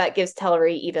 And so that gives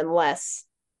Tellery even less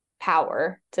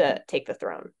power to take the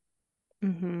throne.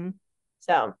 Mm-hmm.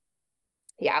 So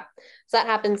yeah, so that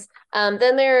happens.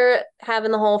 Then they're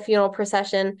having the whole funeral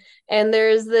procession, and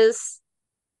there's this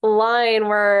line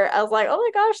where I was like, "Oh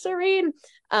my gosh, Serene!"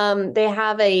 They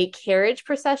have a carriage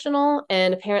processional,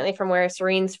 and apparently, from where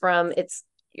Serene's from, it's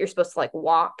you're supposed to like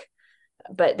walk,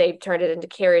 but they've turned it into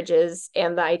carriages,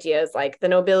 and the idea is like the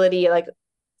nobility, like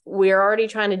we're already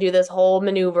trying to do this whole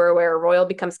maneuver where a royal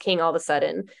becomes king all of a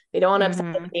sudden. We don't want to upset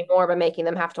them Mm-hmm. anymore by making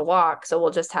them have to walk, so we'll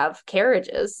just have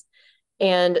carriages.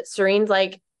 And Serene's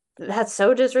like, that's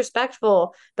so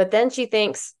disrespectful. But then she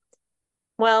thinks,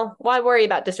 well, why worry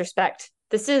about disrespect?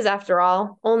 This is, after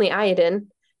all, only Iodine. And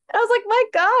I was like, my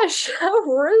gosh, how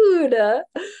rude.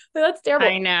 That's I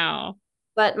terrible. know.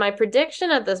 But my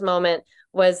prediction at this moment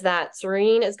was that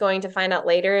Serene is going to find out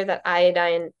later that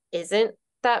iodine isn't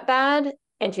that bad.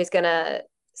 And she's going to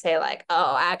say, like,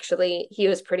 oh, actually, he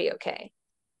was pretty okay.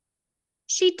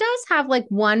 She does have like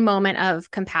one moment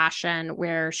of compassion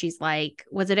where she's like,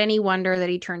 was it any wonder that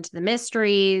he turned to the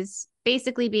mysteries?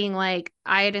 Basically being like,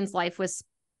 Iodin's life was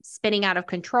spinning out of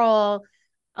control.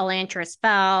 Elantris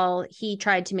fell. He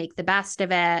tried to make the best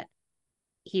of it.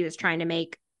 He was trying to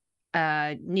make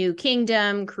a new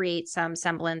kingdom, create some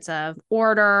semblance of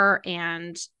order,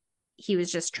 and he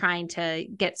was just trying to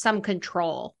get some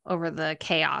control over the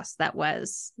chaos that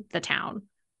was the town.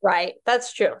 Right.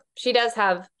 That's true. She does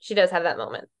have that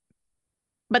moment.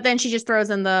 But then she just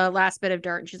throws in the last bit of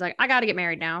dirt and she's like, I got to get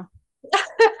married now.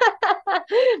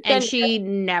 And Then she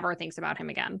never thinks about him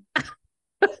again.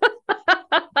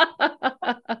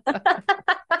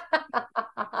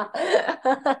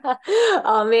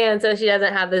 oh man, so she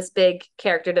doesn't have this big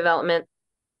character development.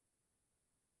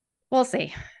 We'll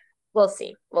see. We'll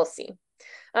see. We'll see.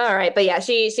 All right, but yeah,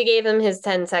 she gave him his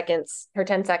 10 seconds, her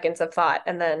 10 seconds of thought,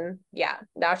 and then yeah,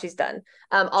 now she's done.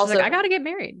 She's like, Also, I got to get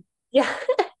married. yeah.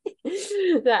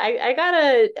 I got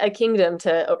a kingdom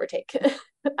to overtake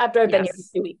after I've been here for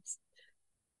Yes. 2 weeks.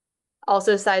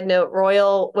 Also, side note,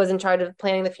 Royal was in charge of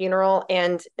planning the funeral,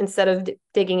 and instead of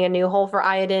digging a new hole for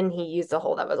Iodine, he used a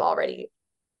hole that was already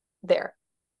there.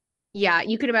 Yeah.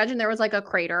 You could imagine there was like a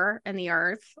crater in the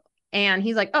earth. And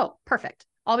he's like, oh, perfect.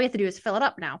 All we have to do is fill it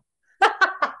up now.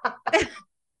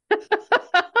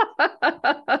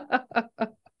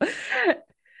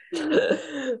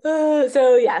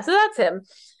 so yeah, so that's him.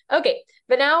 Okay,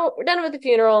 but now we're done with the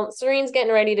funeral. Serene's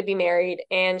getting ready to be married,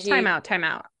 and Time she out, time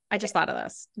out. I just thought of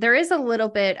this. There is a little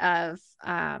bit of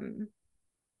I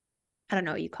don't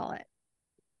know what you call it.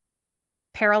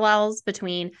 Parallels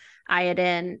between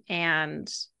Iodine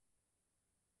and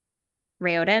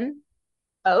Raoden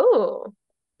oh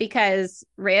because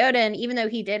Raoden, even though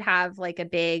he did have like a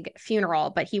big funeral,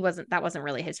 but that wasn't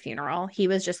really his funeral. He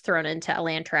was just thrown into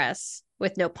Elantris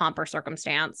with no pomp or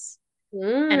circumstance.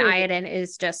 And mm, Iodine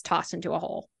is just tossed into a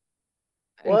hole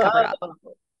and covered up.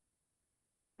 whoa,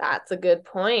 that's a good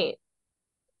point.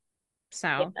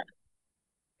 Yeah. So,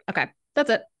 okay, that's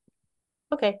it.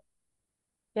 Okay,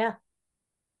 yeah,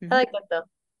 I Mm-hmm. like that though.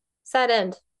 Sad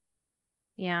end.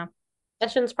 Yeah.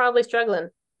 Eshin's probably struggling.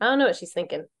 I don't know what she's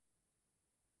thinking.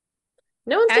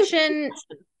 No one's thinking.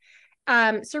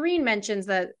 Eshin, Sarene mentions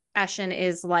that Eshin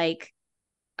is like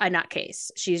a nutcase.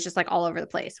 She's just like all over the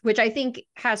place, which I think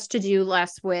has to do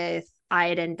less with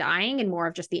Iodine dying and more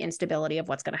of just the instability of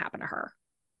what's going to happen to her.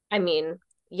 I mean,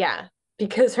 yeah,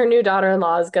 because her new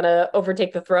daughter-in-law is gonna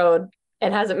overtake the throne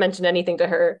and hasn't mentioned anything to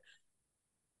her,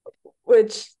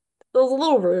 which was a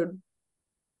little rude.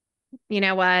 You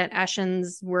know what?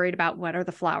 Ashen's worried about what are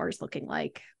the flowers looking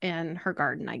like in her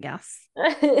garden, I guess.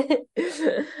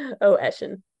 Oh,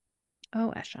 Eshin.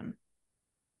 Oh, Ashen.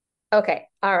 Okay.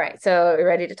 All right. So you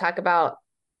ready to talk about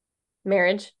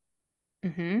marriage?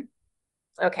 Mm-hmm.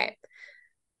 Okay.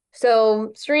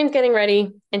 So Serene's getting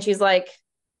ready and she's like,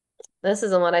 this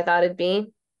isn't what I thought it'd be.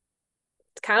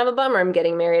 It's kind of a bummer I'm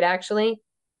getting married, actually,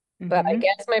 but I Mm-hmm.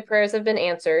 guess my prayers have been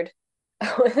answered.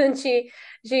 And then she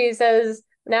says,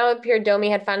 now it appeared Domi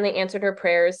had finally answered her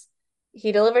prayers.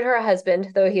 He delivered her a husband,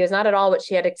 though he was not at all what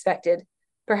she had expected.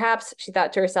 Perhaps, she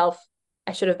thought to herself,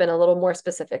 I should have been a little more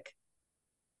specific.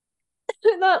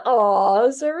 Not, aw,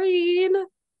 Serene.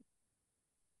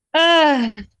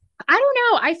 I don't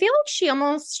know. I feel like she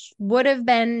almost would have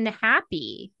been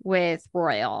happy with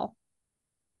Royal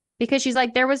because she's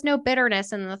like, there was no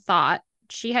bitterness in the thought.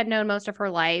 She had known most of her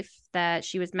life that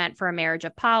she was meant for a marriage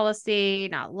of policy,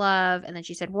 not love. And then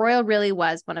she said Royal really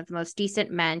was one of the most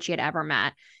decent men she had ever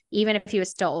met, even if he was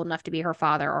still old enough to be her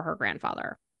father or her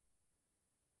grandfather.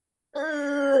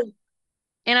 Ugh.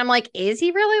 And I'm like, is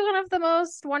he really one of the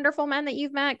most wonderful men that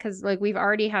you've met? Because like we've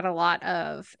already had a lot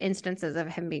of instances of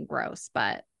him being gross,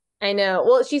 but I know.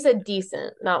 Well, she said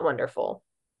decent, not wonderful.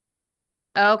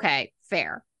 okay,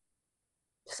 fair.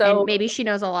 And So, maybe she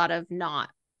knows a lot of not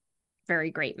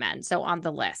very great men. So on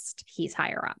the list, he's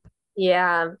higher up.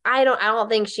 yeah, I don't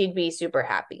think she'd be super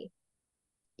happy.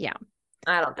 Yeah.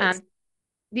 I don't think so. Um,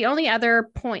 the only other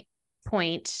point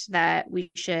that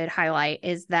we should highlight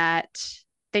is that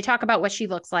they talk about what she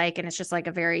looks like, and it's just like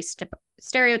a very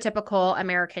stereotypical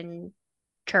American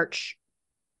church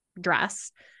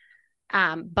dress.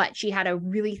 But she had a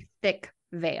really thick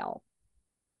veil,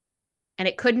 and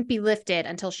it couldn't be lifted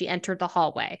until she entered the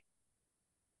hallway.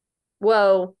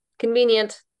 Whoa,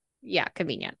 convenient. Yeah,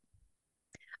 convenient.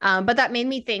 But that made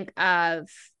me think of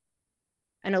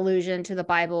an allusion to the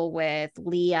Bible with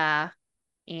Leah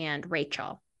and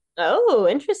Rachel, Oh,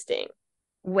 interesting.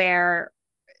 where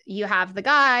you have the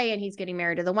guy and he's getting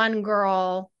married to the one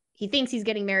girl. He thinks he's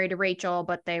getting married to Rachel,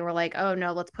 but they were like, oh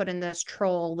no, let's put in this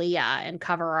troll Leah and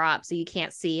cover her up so you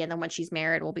can't see. And then when she's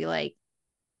married, we'll be like,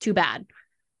 too bad.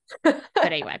 But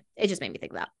anyway, it just made me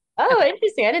think of that. Oh, Okay.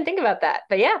 interesting. I didn't think about that.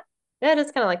 But yeah, yeah,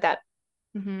 it's kind of like that.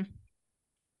 Mm-hmm.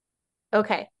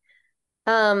 Okay.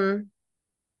 Um,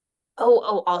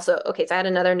 also, okay, so I had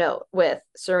another note with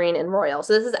Serene and Royal.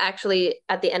 So this is actually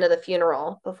at the end of the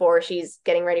funeral before she's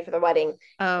getting ready for the wedding.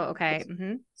 Oh, okay.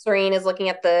 Mm-hmm. Serene is looking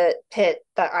at the pit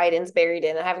that Iden's buried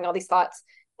in and having all these thoughts.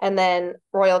 And then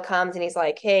Royal comes and he's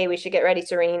like, hey, we should get ready,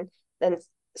 Serene. Then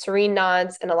Serene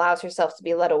nods and allows herself to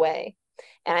be led away.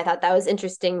 And I thought that was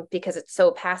interesting because it's so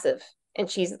passive and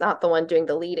she's not the one doing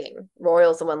the leading.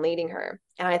 Royal's the one leading her.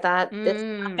 And I thought, this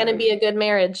is not going to be Mm. a good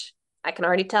marriage. I can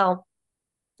already tell.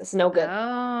 This is no good.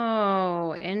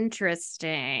 Oh,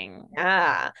 interesting.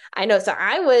 Ah, I know. So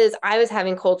I was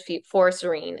having cold feet for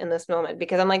Serene in this moment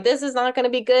because I'm like, this is not going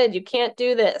to be good. You can't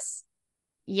do this.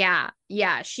 Yeah.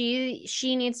 Yeah. She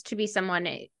needs to be someone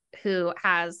who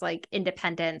has like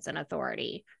independence and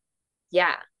authority.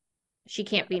 Yeah, She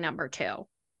can't be number two.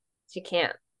 she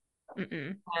can't.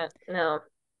 Mm-mm. No.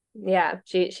 Yeah,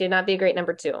 she should not be a great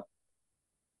number two.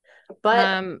 But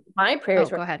Um, my oh, prayers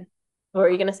were, go ahead. what were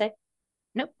you gonna say?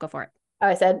 Nope, go for Oh,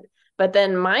 I said, but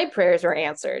then my prayers were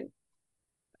answered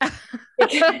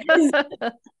because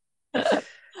it.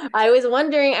 I was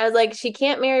wondering, I was like, she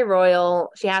can't marry Royal.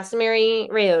 She has to marry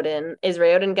Raoden. Is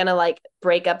Raoden gonna like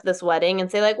break up this wedding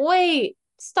and say, like, wait,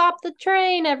 stop the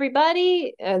train,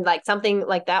 everybody? And like something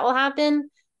like that will happen.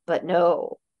 But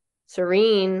no.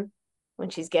 Serene, when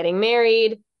she's getting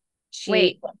married, she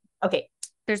Wait, okay,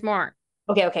 there's more.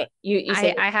 okay. You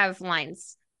say I have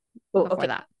lines oh, before okay.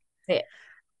 that. Say it.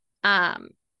 Um,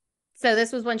 so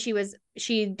this was when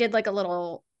she did like a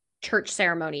little church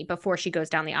ceremony before she goes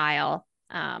down the aisle.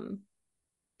 And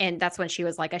that's when she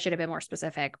was like, I should have been more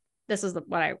specific. This is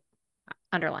what I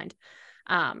underlined.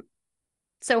 Um,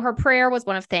 so her prayer was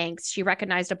one of thanks. She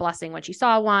recognized a blessing when she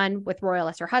saw one. With Royal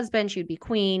as her husband, she would be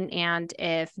queen. And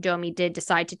if Domi did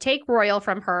decide to take Royal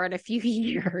from her in a few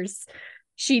years,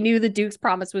 she knew the Duke's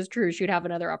promise was true. She would have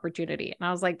another opportunity. And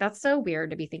I was like, that's so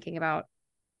weird to be thinking about.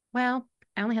 Well,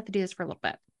 I only have to do this for a little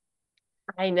bit.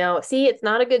 I know. See, it's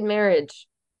not a good marriage.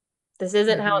 This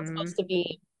isn't how it's Mm-hmm. supposed to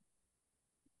be.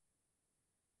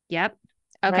 Yep.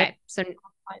 Right? Okay.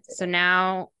 So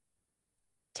now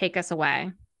take us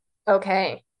away.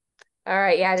 Okay. All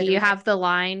right. Yeah. Do Did you we? have the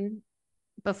line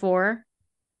before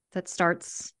that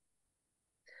starts?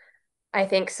 I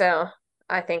think so.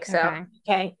 I think so. Okay.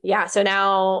 Okay. Yeah. So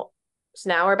now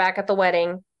we're back at the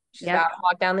wedding. She's about Yep. to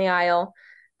walk down the aisle.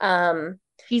 Um,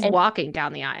 She's and walking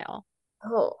down the aisle.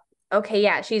 oh, okay,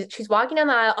 yeah. She's walking down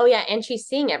the aisle. Oh yeah, and she's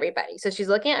seeing everybody. So she's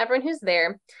looking at everyone who's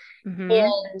there. Mm-hmm.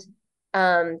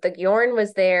 And the Yorn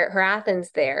was there, her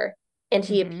Athens there, and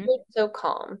he Mm-hmm. appeared so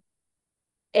calm.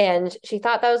 And she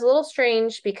thought that was a little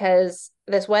strange because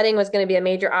this wedding was going to be a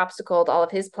major obstacle to all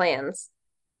of his plans.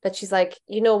 But she's like,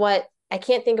 you know what? I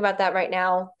can't think about that right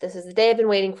now. This is the day I've been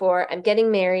waiting for. I'm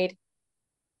getting married.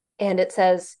 And it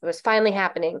says it was finally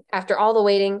happening. After all the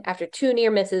waiting, after two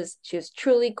near misses, she was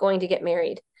truly going to get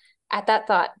married. At that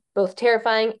thought, both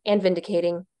terrifying and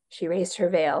vindicating, she raised her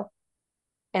veil,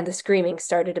 and the screaming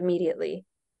started immediately.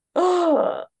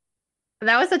 Oh,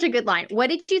 That was such a good line. What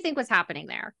did you think was happening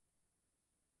there?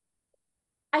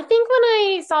 I think when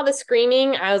I saw the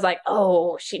screaming, I was like,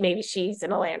 oh, maybe she's an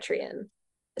Elantrian.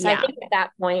 So I Yeah. think at that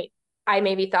point, I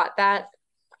maybe thought that.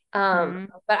 Hmm.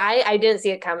 But I didn't see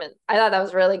it coming. I thought that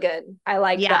was really good. I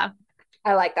like that. Yeah.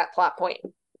 I like that plot point.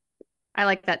 I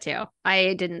like that too.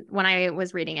 I didn't, when I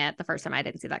was reading it the first time, I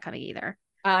didn't see that coming either.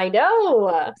 I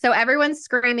know. So everyone's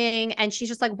screaming and she's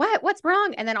just like, what? What's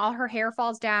wrong? And then all her hair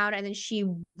falls down. And then she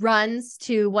runs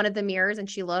to one of the mirrors and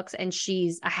she looks and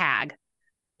she's a hag.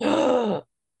 They're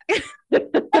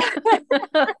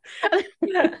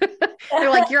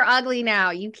like, you're ugly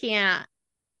now. You can't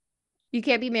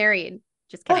be married.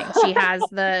 Just kidding. She has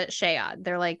the Shayad.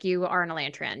 They're like, you are an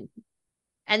Elantrin.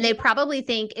 And they probably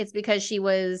think it's because she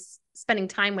was spending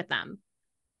time with them.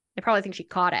 They probably think she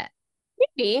caught it.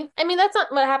 Maybe. I mean, that's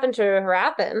not what happened to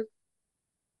Harappan.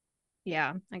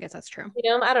 Yeah, I guess that's true.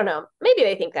 I don't know. Maybe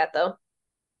they think that though.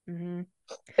 Mm-hmm.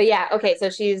 But yeah, okay, so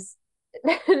she's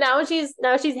now she's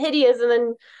hideous and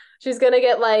then she's gonna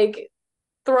get like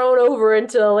thrown over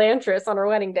into Elantris on her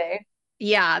wedding day.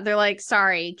 Yeah, they're like,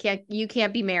 sorry, you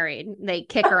can't be married. They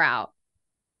kick her out.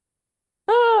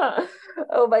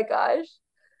 Oh my gosh.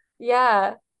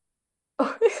 Yeah.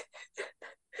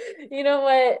 You know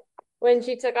what? When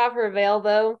she took off her veil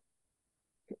though,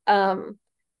 um,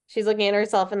 she's looking at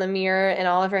herself in the mirror and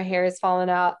all of her hair is fallen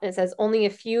out. And it says only a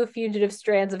few fugitive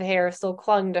strands of hair still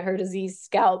clung to her diseased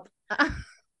scalp.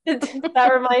 Does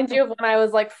that remind you of when I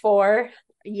was like 4?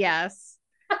 Yes.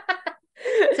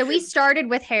 So we started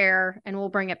with hair and we'll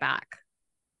bring it back.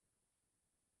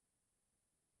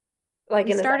 Like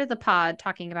We in this, started the pod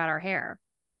talking about our hair.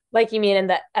 like you mean in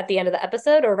the at the end of the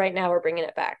episode, or right now we're bringing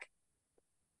it back?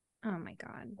 Oh my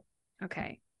God.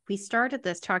 Okay. We started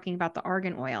this talking about the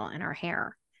argan oil in our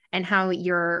hair and how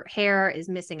your hair is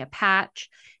missing a patch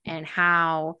and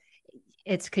how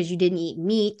it's because you didn't eat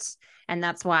meat and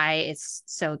that's why it's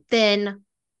so thin.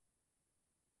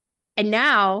 And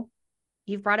now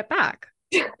you've brought it back.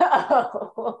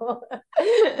 Oh,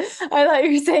 I thought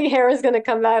you were saying hair was going to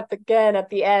come back again at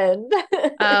the end.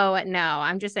 Oh, no,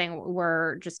 I'm just saying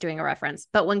we're just doing a reference.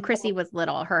 But when Chrissy was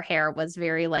little, her hair was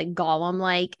very like Gollum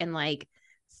like and like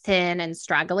thin and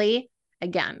straggly.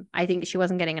 Again, I think she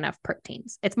wasn't getting enough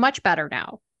proteins. It's much better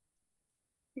now,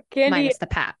 Candy, minus the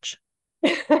patch.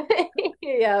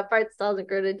 yeah, part still hasn't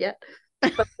growed yet.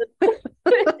 But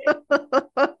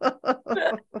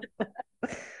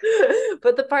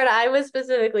but the part I was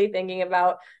specifically thinking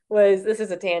about was this is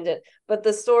a tangent, but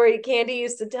the story Candy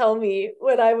used to tell me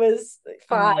when I was Oh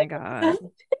 5. my God.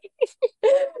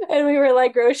 And we were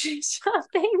like grocery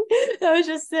shopping. I was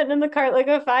just sitting in the cart like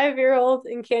a 5-year-old,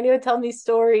 and Candy would tell me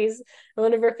stories. And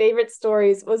one of her favorite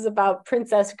stories was about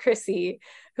Princess Chrissy,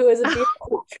 who was a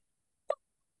beautiful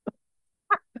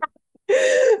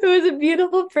who was a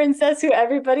beautiful princess who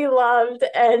everybody loved,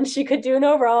 and she could do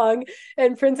no wrong.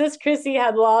 And Princess Chrissy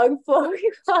had long, flowing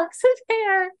locks of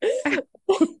hair.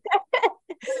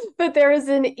 But there was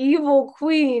an evil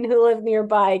queen who lived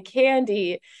nearby,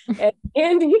 Candy, and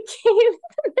Candy came in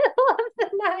the middle of the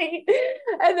night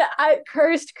and I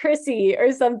cursed Chrissy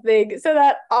or something so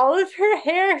that all of her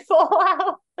hair fell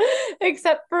out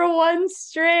except for one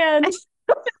strand.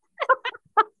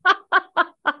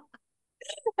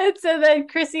 And so then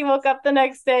Chrissy woke up the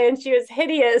next day and she was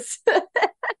hideous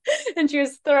and she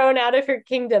was thrown out of her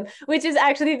kingdom, which is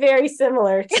actually very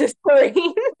similar to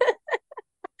Sarene.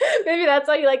 Maybe that's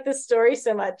why you like this story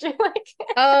so much. Like,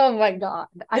 Oh my God.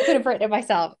 I could have written it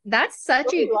myself. That's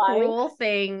such a lying. cruel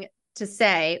thing to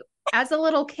say. As a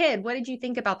little kid, what did you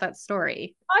think about that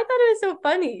story? I thought it was so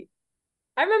funny.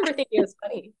 I remember thinking it was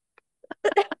funny.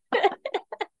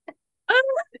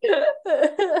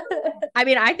 I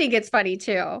mean, I think it's funny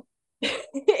too.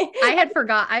 I'd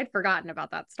forgotten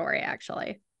about that story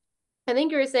actually. I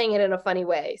think you were saying it in a funny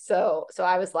way, so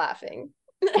I was laughing.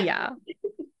 Yeah.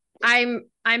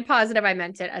 I'm positive I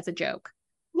meant it as a joke.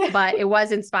 but it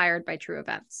was inspired by true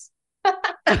events.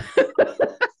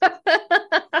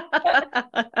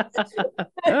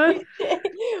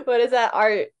 What is that?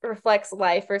 Art reflects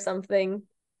life or something.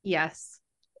 Yes.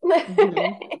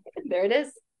 Mm-hmm. There it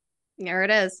is. There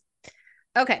it is.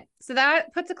 Okay, so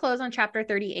that puts a close on chapter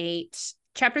 38.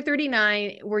 Chapter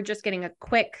 39, we're just getting a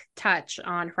quick touch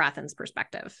on Hrathen's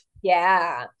perspective.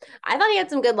 Yeah. I thought he had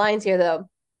some good lines here, though.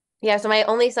 Yeah, so my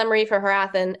only summary for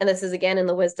Hrathen, and this is again in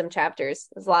the wisdom chapters,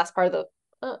 is the last part of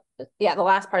the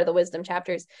last part of the wisdom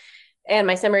chapters. And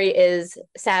my summary is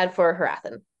sad for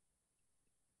Hrathen.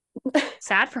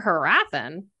 Sad for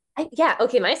Hrathen? Yeah,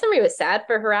 okay, my summary was sad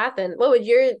for Hrathen. What would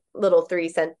your little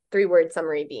three-word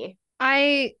summary be?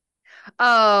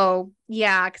 Oh,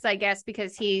 yeah, because I guess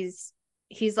because he's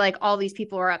like, all these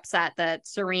people are upset that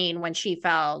Sarene, when she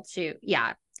fell to,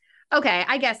 yeah. Okay,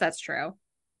 I guess that's true.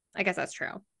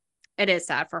 It is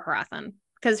sad for Hrathen.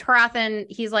 Because Hrathen,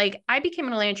 he's like, I became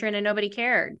an Elantrin and nobody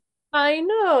cared. I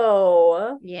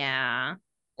know. Yeah,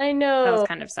 I that was know.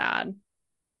 kind of sad.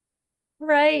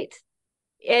 Right.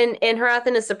 And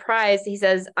Hrathen is surprised. He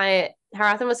says,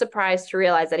 Hrathen was surprised to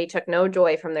realize that he took no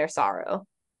joy from their sorrow.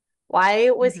 Why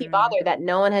was he Mm-hmm. bothered that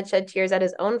no one had shed tears at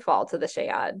his own fall to the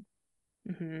Shayad?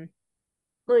 Mm-hmm.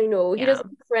 I know, he Yeah. doesn't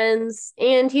have friends.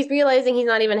 And he's realizing he's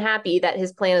not even happy that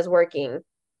his plan is working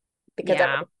because Yeah.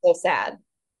 everyone's so sad.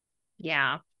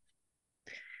 Yeah.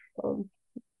 Um,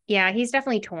 Yeah, he's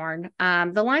definitely torn.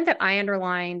 The line that I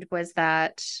underlined was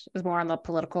more on the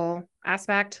political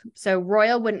aspect. So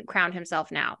Royal wouldn't crown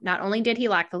himself now. Not only did he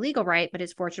lack the legal right, but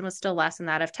his fortune was still less than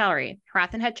that of Tellery.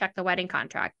 Hrathen had checked the wedding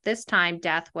contract. This time,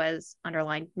 death was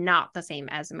underlined not the same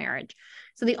as marriage.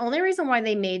 So the only reason why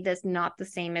they made this not the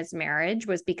same as marriage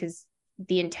was because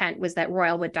the intent was that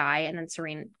Royal would die and then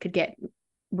Sarene could get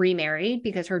remarried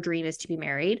because her dream is to be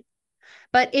married.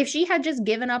 But if she had just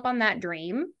given up on that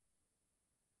dream,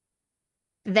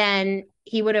 then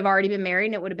he would have already been married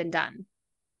and it would have been done.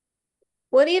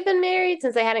 would he have been married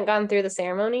since they hadn't gone through the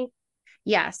ceremony?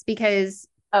 Yes, because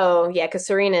Oh, yeah, because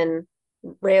Sarene and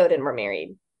Raoden were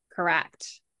married.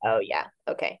 correct. Oh, yeah.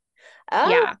 Okay. Oh,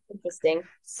 Yeah. interesting.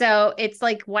 So it's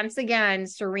like, once again,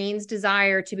 Serene's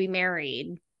desire to be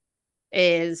married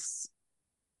is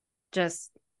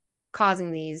just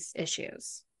causing these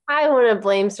issues. I want to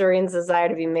blame Serene's desire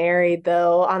to be married,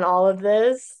 though, on all of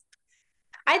this.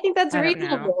 I think that's I don't know.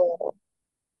 reasonable.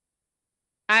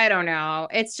 I don't know.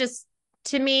 It's just,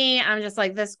 to me, I'm just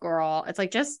like, this girl, it's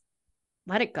like, just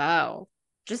let it go.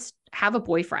 Just have a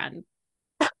boyfriend.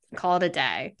 Call it a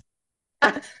day.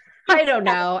 I don't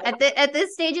know. At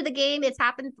this stage of the game, it's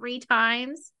happened 3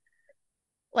 times.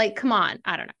 Like, come on.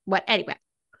 I don't know. What anyway.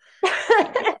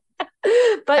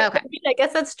 But Okay. I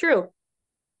guess that's true.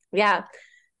 Yeah.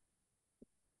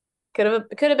 Could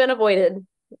have been avoided.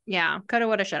 Yeah. Coulda,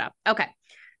 woulda, shoulda. Okay.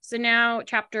 So now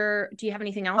do you have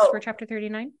anything else for Oh, chapter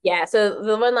 39? yeah. So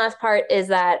the one last part is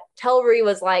that Telri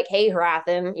was like, "Hey,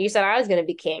 Hrathen, you said I was going to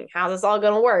be king. How's this all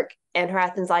going to work?" And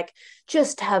Hrathen's like,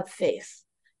 "Just have faith."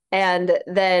 And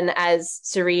then, as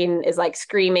Sarene is like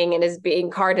screaming and is being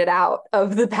carted out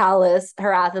of the palace,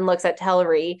 Hrathen looks at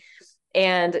Telri,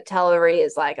 and Telri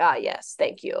is like, "Ah, yes,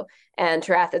 thank you." And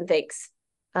Hrathen thinks,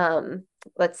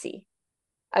 let's see.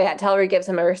 Oh yeah, Telri gives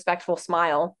him a respectful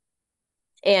smile.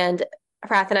 And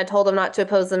Hrathen had told him not to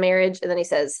oppose the marriage, and then he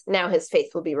says, now his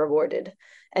faith will be rewarded.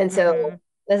 And so Mm-hmm.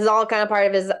 this is all kind of part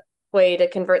of his way to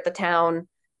convert the town,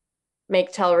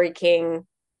 make Telri king,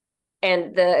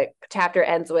 and the chapter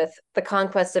ends with the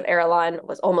conquest of Erelon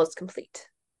was almost complete.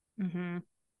 Mm-hmm.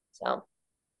 So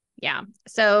Yeah.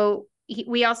 So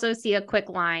we also see a quick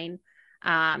line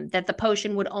that the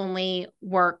potion would only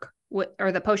work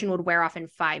or the potion would wear off in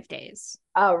 5 days.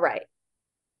 oh right.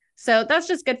 So that's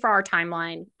just good for our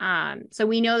timeline. So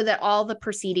we know that all the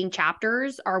preceding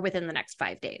chapters are within the next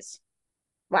 5 days.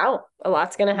 Wow, a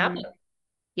lot's gonna happen. Mm-hmm.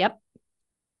 Yep.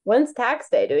 When's tax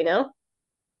day? Do we know?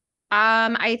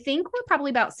 I think we're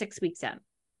probably about 6 weeks in.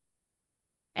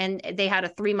 And they had a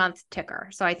 3-month ticker.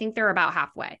 So I think they're about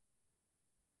halfway.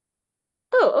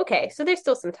 Oh, okay. So there's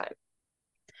still some time.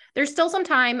 There's still some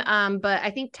time, but I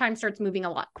think time starts moving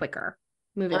a lot quicker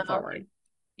moving Okay. forward.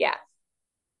 Yeah.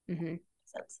 Mm-hmm.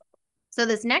 So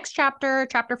this next chapter,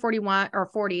 chapter 41 or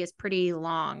 40, is pretty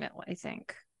long, I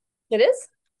think. It is?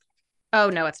 Oh,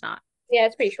 no, it's not. Yeah,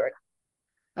 it's pretty short.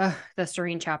 The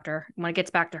Sarene chapter. When it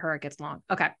gets back to her, it gets long.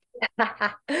 Okay.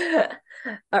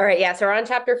 All right, yeah. So we're on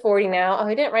chapter 40 now. Oh,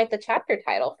 I didn't write the chapter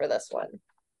title for this one.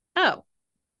 Oh,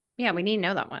 yeah, we need to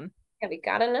know that one. Yeah, we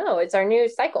gotta know. It's our new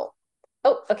cycle.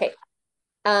 Oh, okay.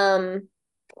 Um,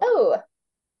 oh,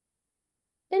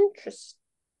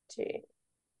 interesting.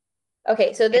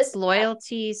 Okay, so this It's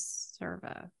loyalty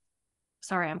service.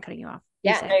 Sorry, I'm cutting you off.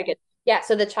 You Yeah, say very good. Yeah,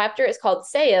 so the chapter is called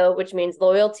Seo, which means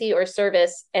loyalty or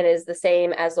service, and is the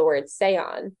same as the word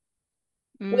Seon,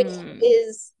 it. which Mm.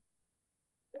 is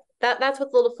that's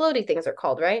what the little floaty things are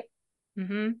called, right?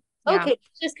 Mm-hmm. Yeah. Okay,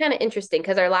 it's just kind of interesting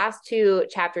because our last two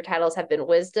chapter titles have been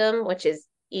Wisdom, which is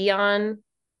Ian,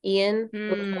 which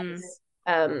Mm. was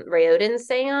Raoden's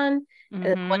Seon, and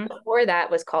the one Mm-hmm. before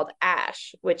that was called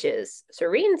Ash, which is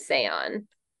Serene's Seon.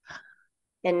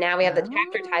 And now we have the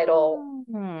chapter title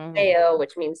Oh. Seo,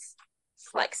 which means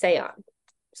like Seon.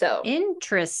 So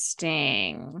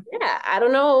Interesting. yeah, I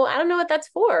don't know. I don't know what that's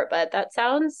for, but that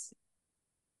sounds,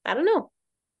 I don't know.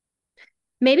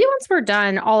 Maybe once we're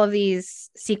done, all of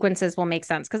these sequences will make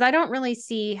sense because I don't really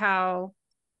see how.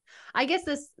 I guess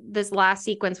this last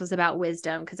sequence was about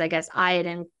wisdom because I guess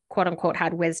Iadon quote unquote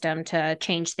had wisdom to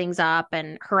change things up,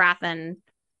 and Harathan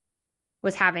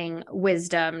was having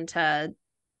wisdom to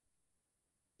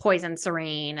poison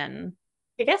Sarene, and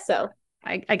I guess so.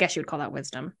 I guess you would call that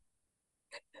wisdom.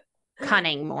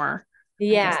 Cunning more, I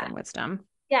guess, Yeah. than wisdom.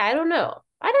 Yeah, I don't know.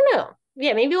 I don't know.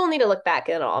 Yeah, maybe we'll need to look back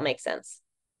and it'll all make sense.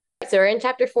 So we're in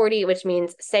chapter 40, which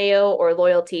means Seo or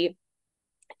loyalty.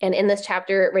 And in this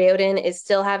chapter, Raoden is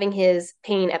still having his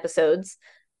pain episodes.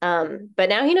 But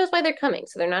now he knows why they're coming,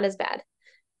 so they're not as bad.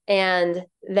 And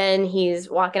then he's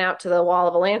walking out to the wall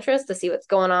of Elantris to see what's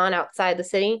going on outside the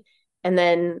city. And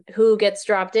then who gets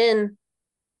dropped in?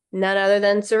 None other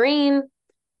than Sarene.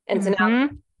 And so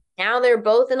Mm-hmm. now they're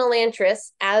both in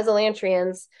Elantris as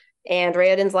Elantrians. And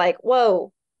Raoden's like,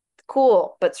 whoa,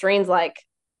 cool. But Serene's like,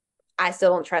 I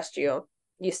still don't trust you.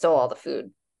 You stole all the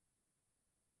food.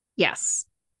 Yes.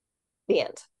 The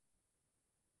end.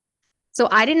 So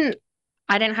I didn't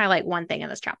highlight one thing in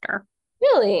this chapter.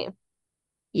 Really?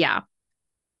 Yeah.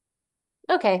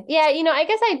 Okay. Yeah, I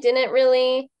guess I didn't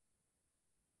really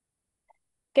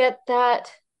get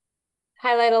that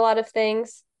highlight a lot of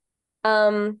things.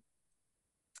 Um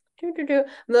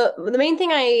the main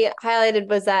thing I highlighted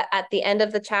was that at the end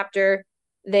of the chapter,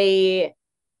 they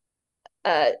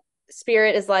uh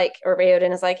Spirit is like, or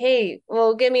Raoden is like, hey,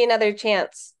 well, give me another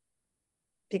chance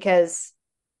because,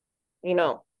 you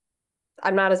know,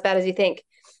 I'm not as bad as you think.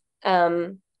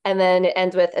 And then it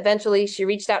ends with eventually she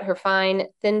reached out her fine,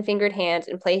 thin fingered hand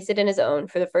and placed it in his own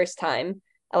for the first time,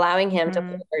 allowing him to Mm-hmm.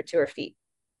 pull her to her feet.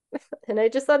 And I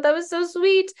just thought that was so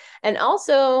sweet. And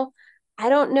also, I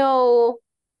don't know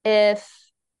if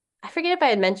I forget if I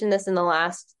had mentioned this in the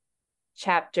last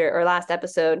chapter or last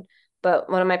episode, but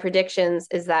one of my predictions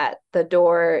is that the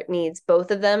door needs both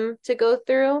of them to go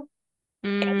through.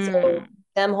 And so Mm.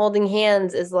 them holding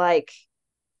hands is like,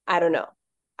 I don't know.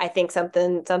 I think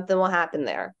something will happen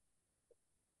there.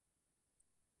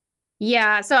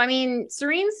 Yeah. So I mean,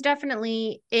 Serene's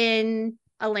definitely in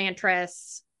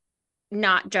Elantris,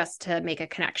 not just to make a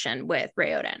connection with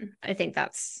Raoden. I think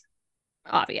that's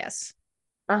obvious,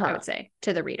 I Uh-huh. would say,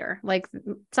 to the reader. Like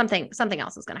something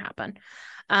else is gonna happen.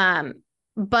 Um,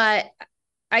 but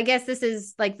I guess this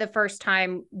is like the first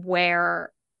time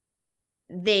where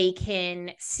they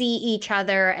can see each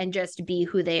other and just be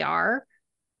who they are.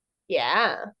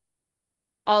 Yeah.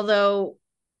 Although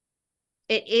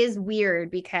it is weird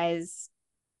because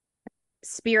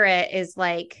Spirit is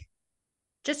like,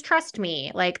 just trust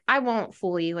me. Like, I won't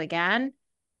fool you again.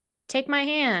 Take my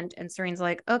hand. And Serene's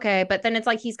like, okay. But then it's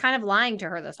like he's kind of lying to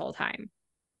her this whole time.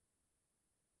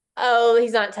 Oh,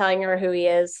 he's not telling her who he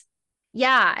is.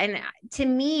 Yeah. And to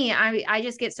me, I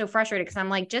just get so frustrated because I'm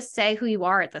like, just say who you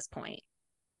are at this point.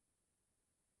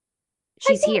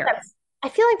 I She's feel like here. that's I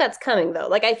feel like that's coming though.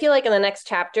 Like I feel like in the next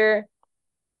chapter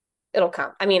it'll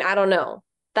come. I mean, I don't know.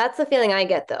 That's the feeling I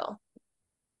get though.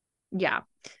 Yeah.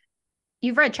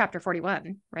 You've read chapter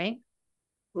 41, right?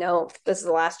 No, this is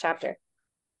the last chapter.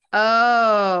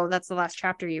 Oh, that's the last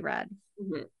chapter you read.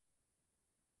 Mhm.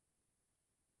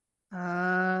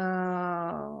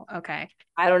 Oh, okay.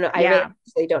 I don't know. I really Yeah.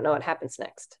 actually don't know what happens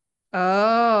next.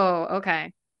 Oh,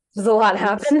 okay. Does a lot Oops.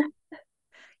 happen?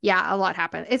 Yeah, a lot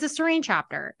happened. It's a Serene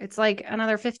chapter. It's like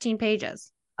another 15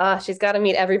 pages. She's got to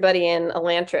meet everybody in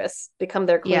Elantris, become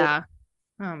their queen. Yeah.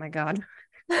 Oh my God.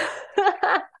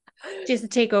 She has to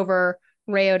take over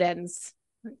Raoden's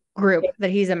group that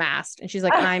he's amassed. And she's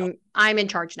like, I'm in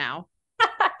charge now.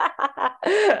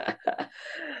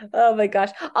 Oh my gosh.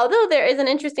 Although there is an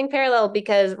interesting parallel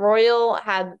because Royal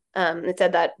had it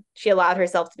said that she allowed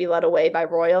herself to be led away by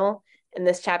Royal, and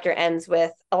this chapter ends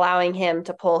with allowing him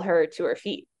to pull her to her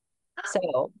feet.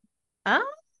 So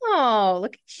Oh,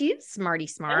 look at you, smarty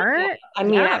smart. I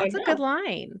mean, Yeah, I that's don't a good know.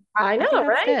 line. I I think know, that's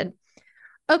right? good.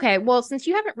 Okay, well, since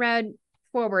you haven't read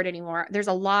forward anymore. There's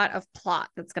a lot of plot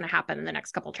that's going to happen in the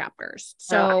next couple chapters.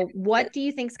 So, what do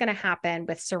you think is going to happen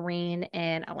with Sarene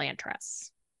and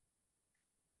Elantris?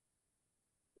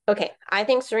 Okay, I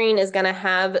think Sarene is going to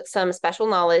have some special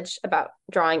knowledge about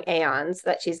drawing aeons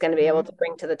that she's going to be able Mm-hmm. to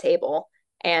bring to the table.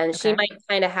 And she Okay. might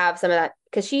kind of have some of that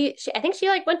because I think she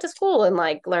like went to school and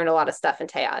like learned a lot of stuff in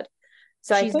Teod.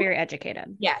 So I She's think, very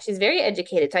educated. yeah, she's very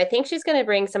educated. So I think she's going to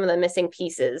bring some of the missing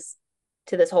pieces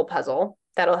to this whole puzzle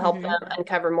that'll help Mm-hmm. them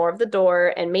uncover more of the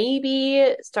door and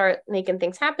maybe start making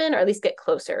things happen or at least get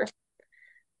closer.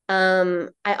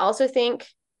 I also think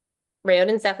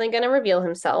Rayoden's definitely going to reveal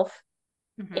himself.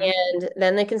 Mm-hmm. And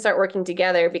then they can start working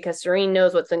together because Sarene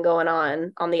knows what's been going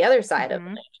on the other side of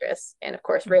Mm-hmm. Elantris. And of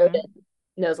course, Mm-hmm. Rayoden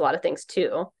knows a lot of things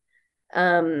too.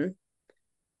 Um,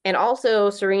 and also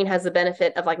Sarene has the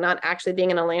benefit of like not actually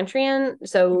being an Elantrian,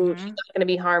 so she's Mm-hmm. not going to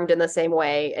be harmed in the same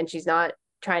way, and she's not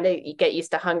trying to get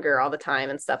used to hunger all the time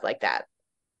and stuff like that.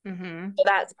 Mm-hmm. So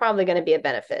that's probably going to be a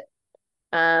benefit.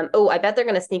 I bet they're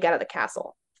going to sneak out of the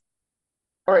castle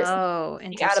or Oh,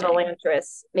 sneak out of interesting.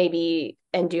 Elantris maybe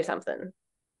and do something.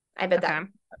 I bet that.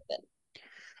 Okay.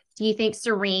 Do you think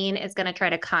Sarene is going to try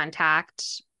to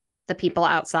contact the people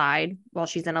outside while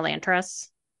she's in Elantris?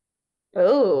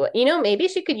 Oh, maybe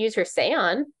she could use her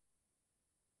Seon.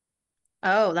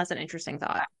 Oh, that's an interesting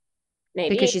thought because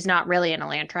Maybe. she's not really an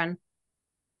Elantrin.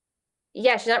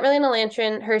 Yeah, she's not really an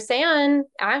Elantrin. Her Seon,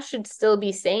 Ash should still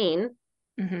be sane.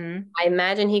 Mm-hmm. I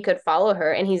imagine he could follow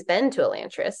her, and he's been to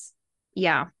Elantris.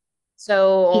 Yeah. He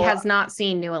So, has not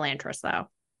seen New Elantris, though.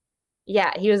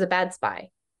 yeah, he was a bad spy.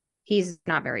 He's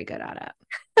not very good at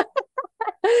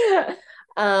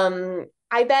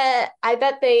I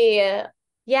bet they,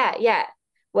 yeah, yeah.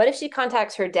 What if she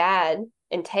contacts her dad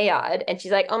in Teod and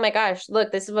she's like, oh my gosh,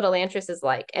 look, this is what Elantris is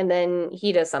like. And then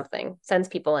he does something, sends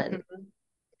people it. in. Mhm.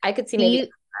 I could see Do maybe. you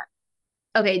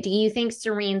Okay, do you think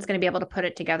Serene's going to be able to put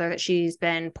it together that she's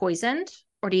been poisoned?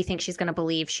 Or do you think she's going to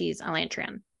believe she's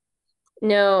Elantrian?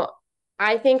 No,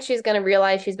 I think she's going to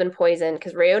realize she's been poisoned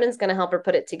because Rayoden's going to help her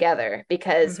put it together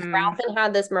because Mm-hmm. Hrathen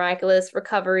had this miraculous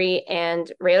recovery and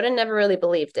Rayoden never really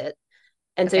believed it.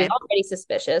 And so he's Okay. already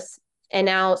suspicious. And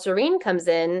now Sarene comes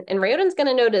in and Rayoden's going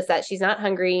to notice that she's not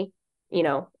hungry,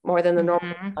 more than the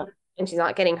normal, Mm-hmm. and she's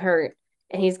not getting hurt.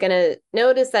 And he's going to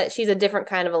notice that she's a different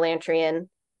kind of Elantrian.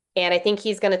 And I think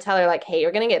he's going to tell her, like, hey,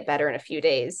 you're going to get better in a few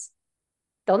days.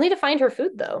 They'll need to find her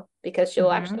food, though, because she'll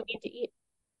Mm-hmm. actually need to eat.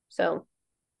 So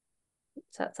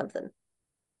that's something.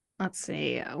 Let's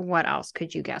see. What else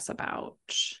could you guess about?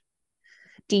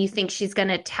 Do you think she's going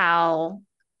to tell?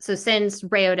 So, since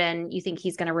Raoden, you think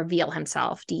he's going to reveal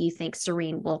himself, do you think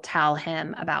Serene will tell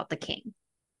him about the king?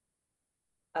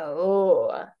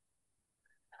 Oh,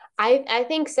 I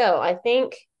think so. I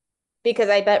think because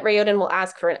I bet Rayoden will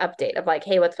ask for an update of like,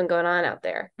 hey, what's been going on out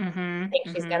there? I Mm-hmm. think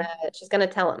Mm-hmm. she's gonna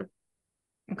tell him.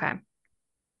 Okay.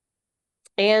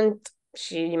 And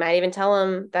she might even tell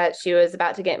him that she was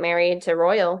about to get married to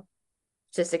Royal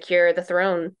to secure the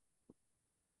throne.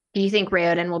 Do you think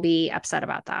Raoden will be upset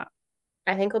about that?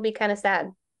 I think he'll be kind of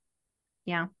sad.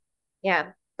 Yeah.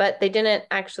 Yeah. But they didn't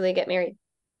actually get married.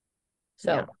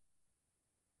 Yeah. So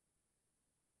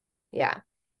yeah.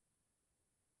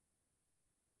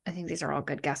 I think these are all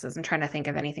good guesses. I'm trying to think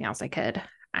of anything else I could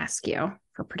ask you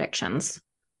for predictions.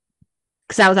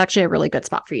 Because that was actually a really good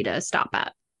spot for you to stop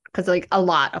at. Because like a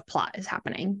lot of plot is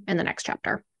happening in the next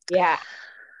chapter. Yeah.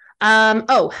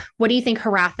 What do you think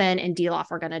Harathan and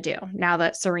Deloff are gonna do now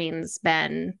that Serene's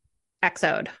been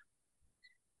exoed?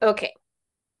 Okay.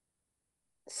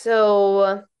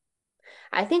 So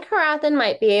I think Harathan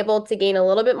might be able to gain a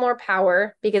little bit more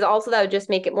power because also that would just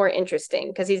make it more interesting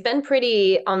because he's been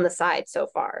pretty on the side so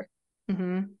far.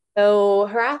 Mm-hmm. So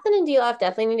Harathan and Deloff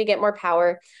definitely need to get more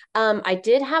power. I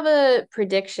did have a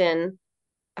prediction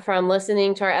from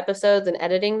listening to our episodes and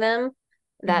editing them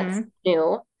that's Mm-hmm.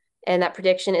 new. And that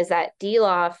prediction is that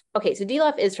Deloff, okay, so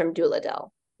Deloff is from Duladel,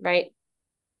 right?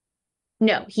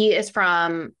 No, he is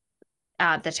from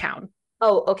the town.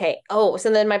 Oh, okay. Oh,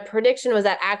 so then my prediction was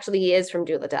that actually he is from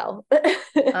Duladel.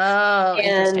 Oh,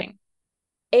 and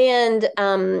interesting.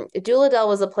 Duladel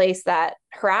was a place that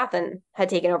Harathan had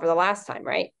taken over the last time,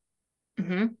 right?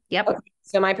 Mm-hmm. Yep. Okay.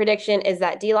 So my prediction is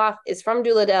that Deloff is from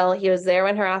Duladel. He was there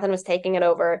when Harathan was taking it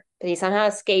over, but he somehow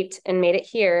escaped and made it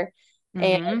here.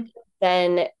 And Mm-hmm.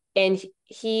 then and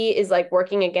he is like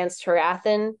working against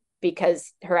Harathan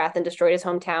because Harathan destroyed his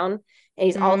hometown. And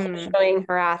he's also Mm. showing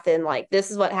Harathan like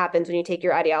this is what happens when you take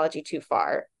your ideology too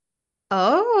far. Yeah.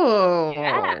 Oh,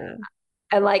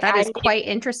 And like that is quite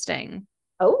interesting.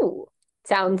 oh,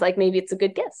 sounds like maybe it's a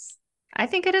good guess. I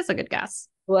think it is a good guess.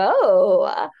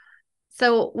 Whoa.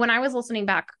 So when I was listening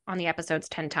back on the episodes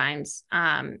 10 times,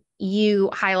 you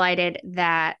highlighted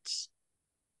that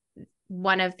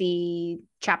one of the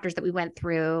chapters that we went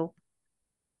through,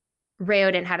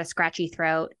 Raoden had a scratchy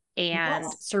throat, and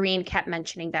Yes. Sarene kept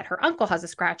mentioning that her uncle has a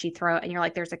scratchy throat, and you're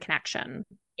like, there's a connection.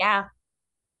 Yeah.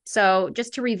 So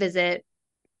just to revisit,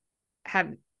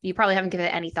 have you probably haven't given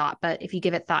it any thought, but if you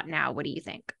give it thought now, what do you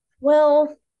think?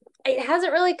 Well, it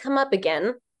hasn't really come up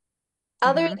again,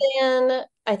 other Mm-hmm. than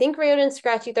I think Raoden's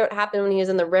scratchy throat happened when he was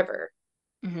in the river.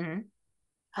 Mm-hmm.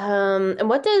 And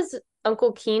what does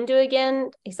Uncle Keen do again?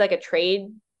 He's like a trade.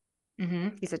 Mm-hmm.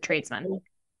 He's a tradesman.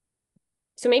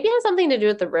 So maybe it has something to do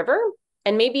with the river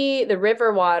and maybe the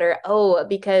river water. Oh,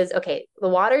 because okay, the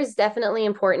water is definitely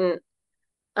important.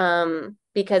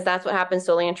 Because that's what happens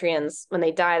to Elantrians when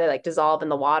they die, they like dissolve in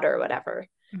the water or whatever.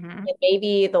 Mm-hmm. And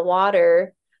maybe the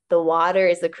water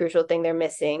is the crucial thing they're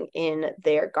missing in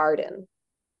their garden.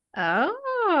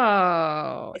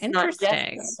 Oh, It's not just the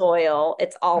interesting. soil,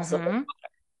 it's also Mm-hmm.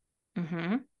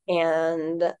 Mm-hmm.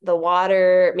 and the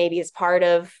water maybe is part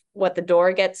of what the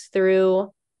door gets through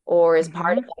or is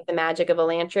part of Mm-hmm. like, the magic of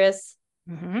Elantris,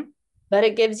 Mm-hmm. but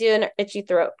it gives you an itchy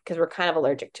throat because we're kind of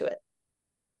allergic to it.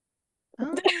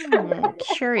 Oh,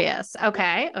 curious.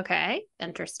 Okay. Okay.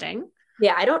 Interesting.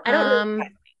 Yeah, I don't know. Um,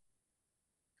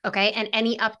 okay. And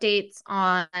any updates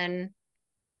on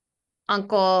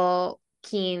Uncle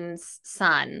Keen's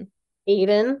son,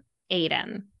 Aiden.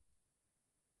 Aiden?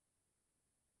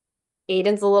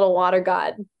 Aiden's a little water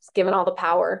god. He's given all the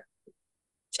power.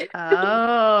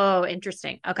 Oh,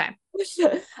 interesting. Okay.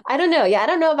 I don't know. Yeah, I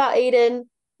don't know about Aiden,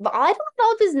 but I don't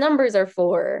know if his numbers are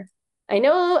four.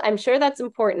 I'm sure that's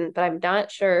important, but I'm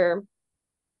not sure.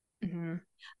 Mm-hmm.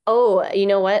 Oh, you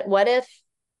know what? What if,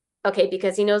 okay,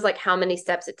 because he knows like how many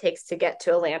steps it takes to get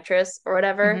to Elantris or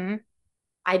whatever. Mm-hmm.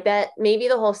 I bet maybe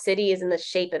the whole city is in the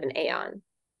shape of an Aeon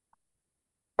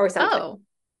or something. Oh,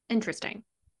 interesting.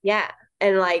 Yeah.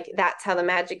 And like that's how the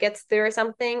magic gets through or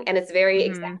something. And it's very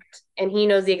Mm-hmm. exact. And he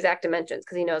knows the exact dimensions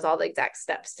because he knows all the exact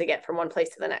steps to get from one place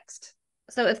to the next.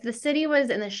 So if the city was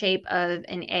in the shape of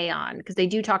an Aeon, because they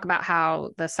do talk about how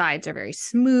the sides are very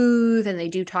smooth and they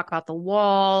do talk about the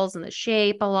walls and the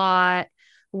shape a lot,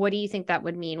 what do you think that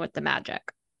would mean with the magic?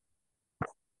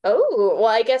 Oh, well,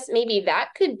 I guess maybe that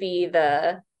could be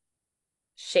the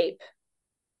shape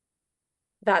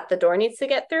that the door needs to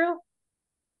get through. Is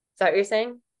that what you're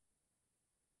saying?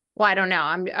 Well, I don't know.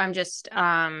 I'm just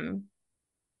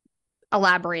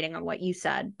elaborating on what you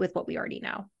said with what we already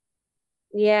know.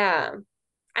 Yeah.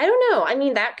 I don't know. I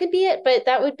mean, that could be it, but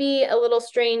that would be a little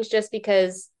strange just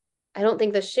because I don't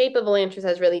think the shape of Elantris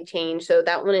has really changed. So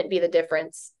that wouldn't be the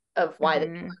difference of why the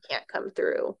Mm-hmm. door can't come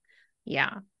through.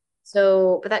 Yeah.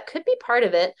 So, but that could be part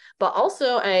of it. But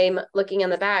also, I'm looking on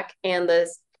the back and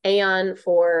this Aeon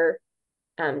for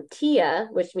Tia,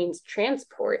 which means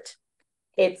transport,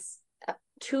 it's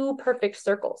two perfect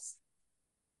circles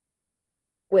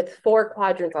with four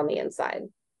quadrants on the inside.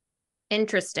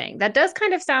 Interesting. That does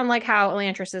kind of sound like how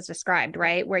Elantris is described,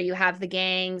 right? Where you have the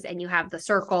gangs and you have the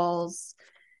circles,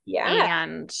 Yeah,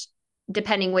 and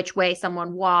depending which way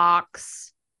someone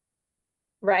walks.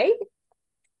 right?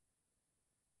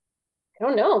 I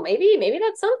don't know. Maybe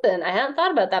that's something. I hadn't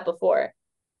thought about that before.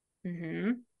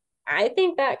 Mm-hmm. I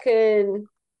think that could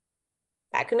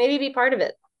maybe be part of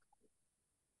it.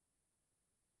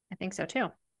 I think so too.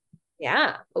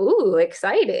 Yeah. Ooh,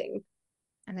 exciting.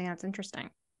 I think that's interesting.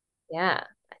 Yeah.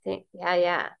 I think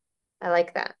yeah. I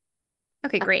like that.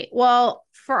 Okay, great. Well,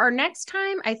 for our next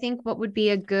time, I think what would be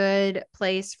a good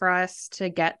place for us to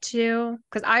get to,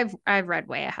 because I've read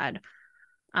way ahead.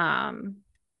 Um,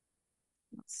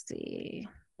 let's see.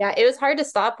 Yeah, it was hard to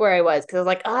stop where I was because I was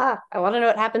like, I want to know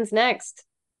what happens next.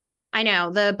 I know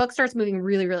the book starts moving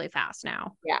really, really fast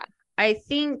now. Yeah. I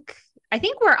think I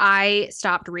think where I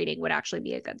stopped reading would actually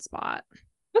be a good spot,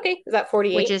 Okay. Is that which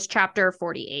 48? is chapter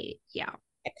 48. Yeah.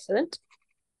 Excellent.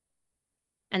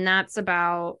 And that's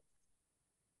about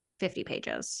 50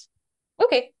 pages.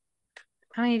 Okay.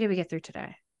 How many did we get through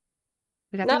today?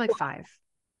 We got through Not like five.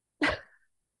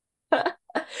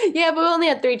 yeah, but we only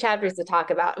had three chapters to talk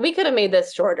about. We could have made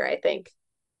this shorter, I think.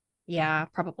 Yeah,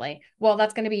 probably. Well,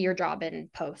 that's going to be your job in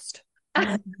post.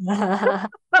 Oh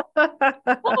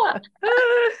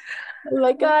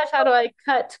my gosh, how do I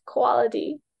cut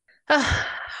quality? All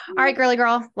right, girly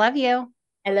girl. Love you.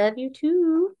 I love you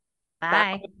too. Bye.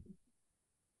 Bye.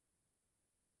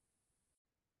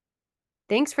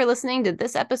 Thanks for listening to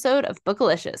this episode of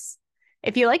Bookalicious.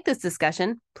 If you like this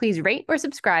discussion, please rate or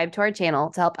subscribe to our channel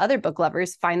to help other book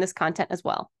lovers find this content as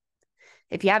well.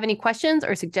 If you have any questions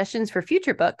or suggestions for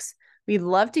future books, we'd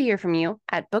love to hear from you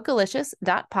at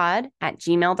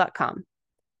bookalicious.pod@gmail.com.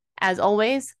 As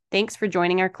always, thanks for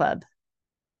joining our club.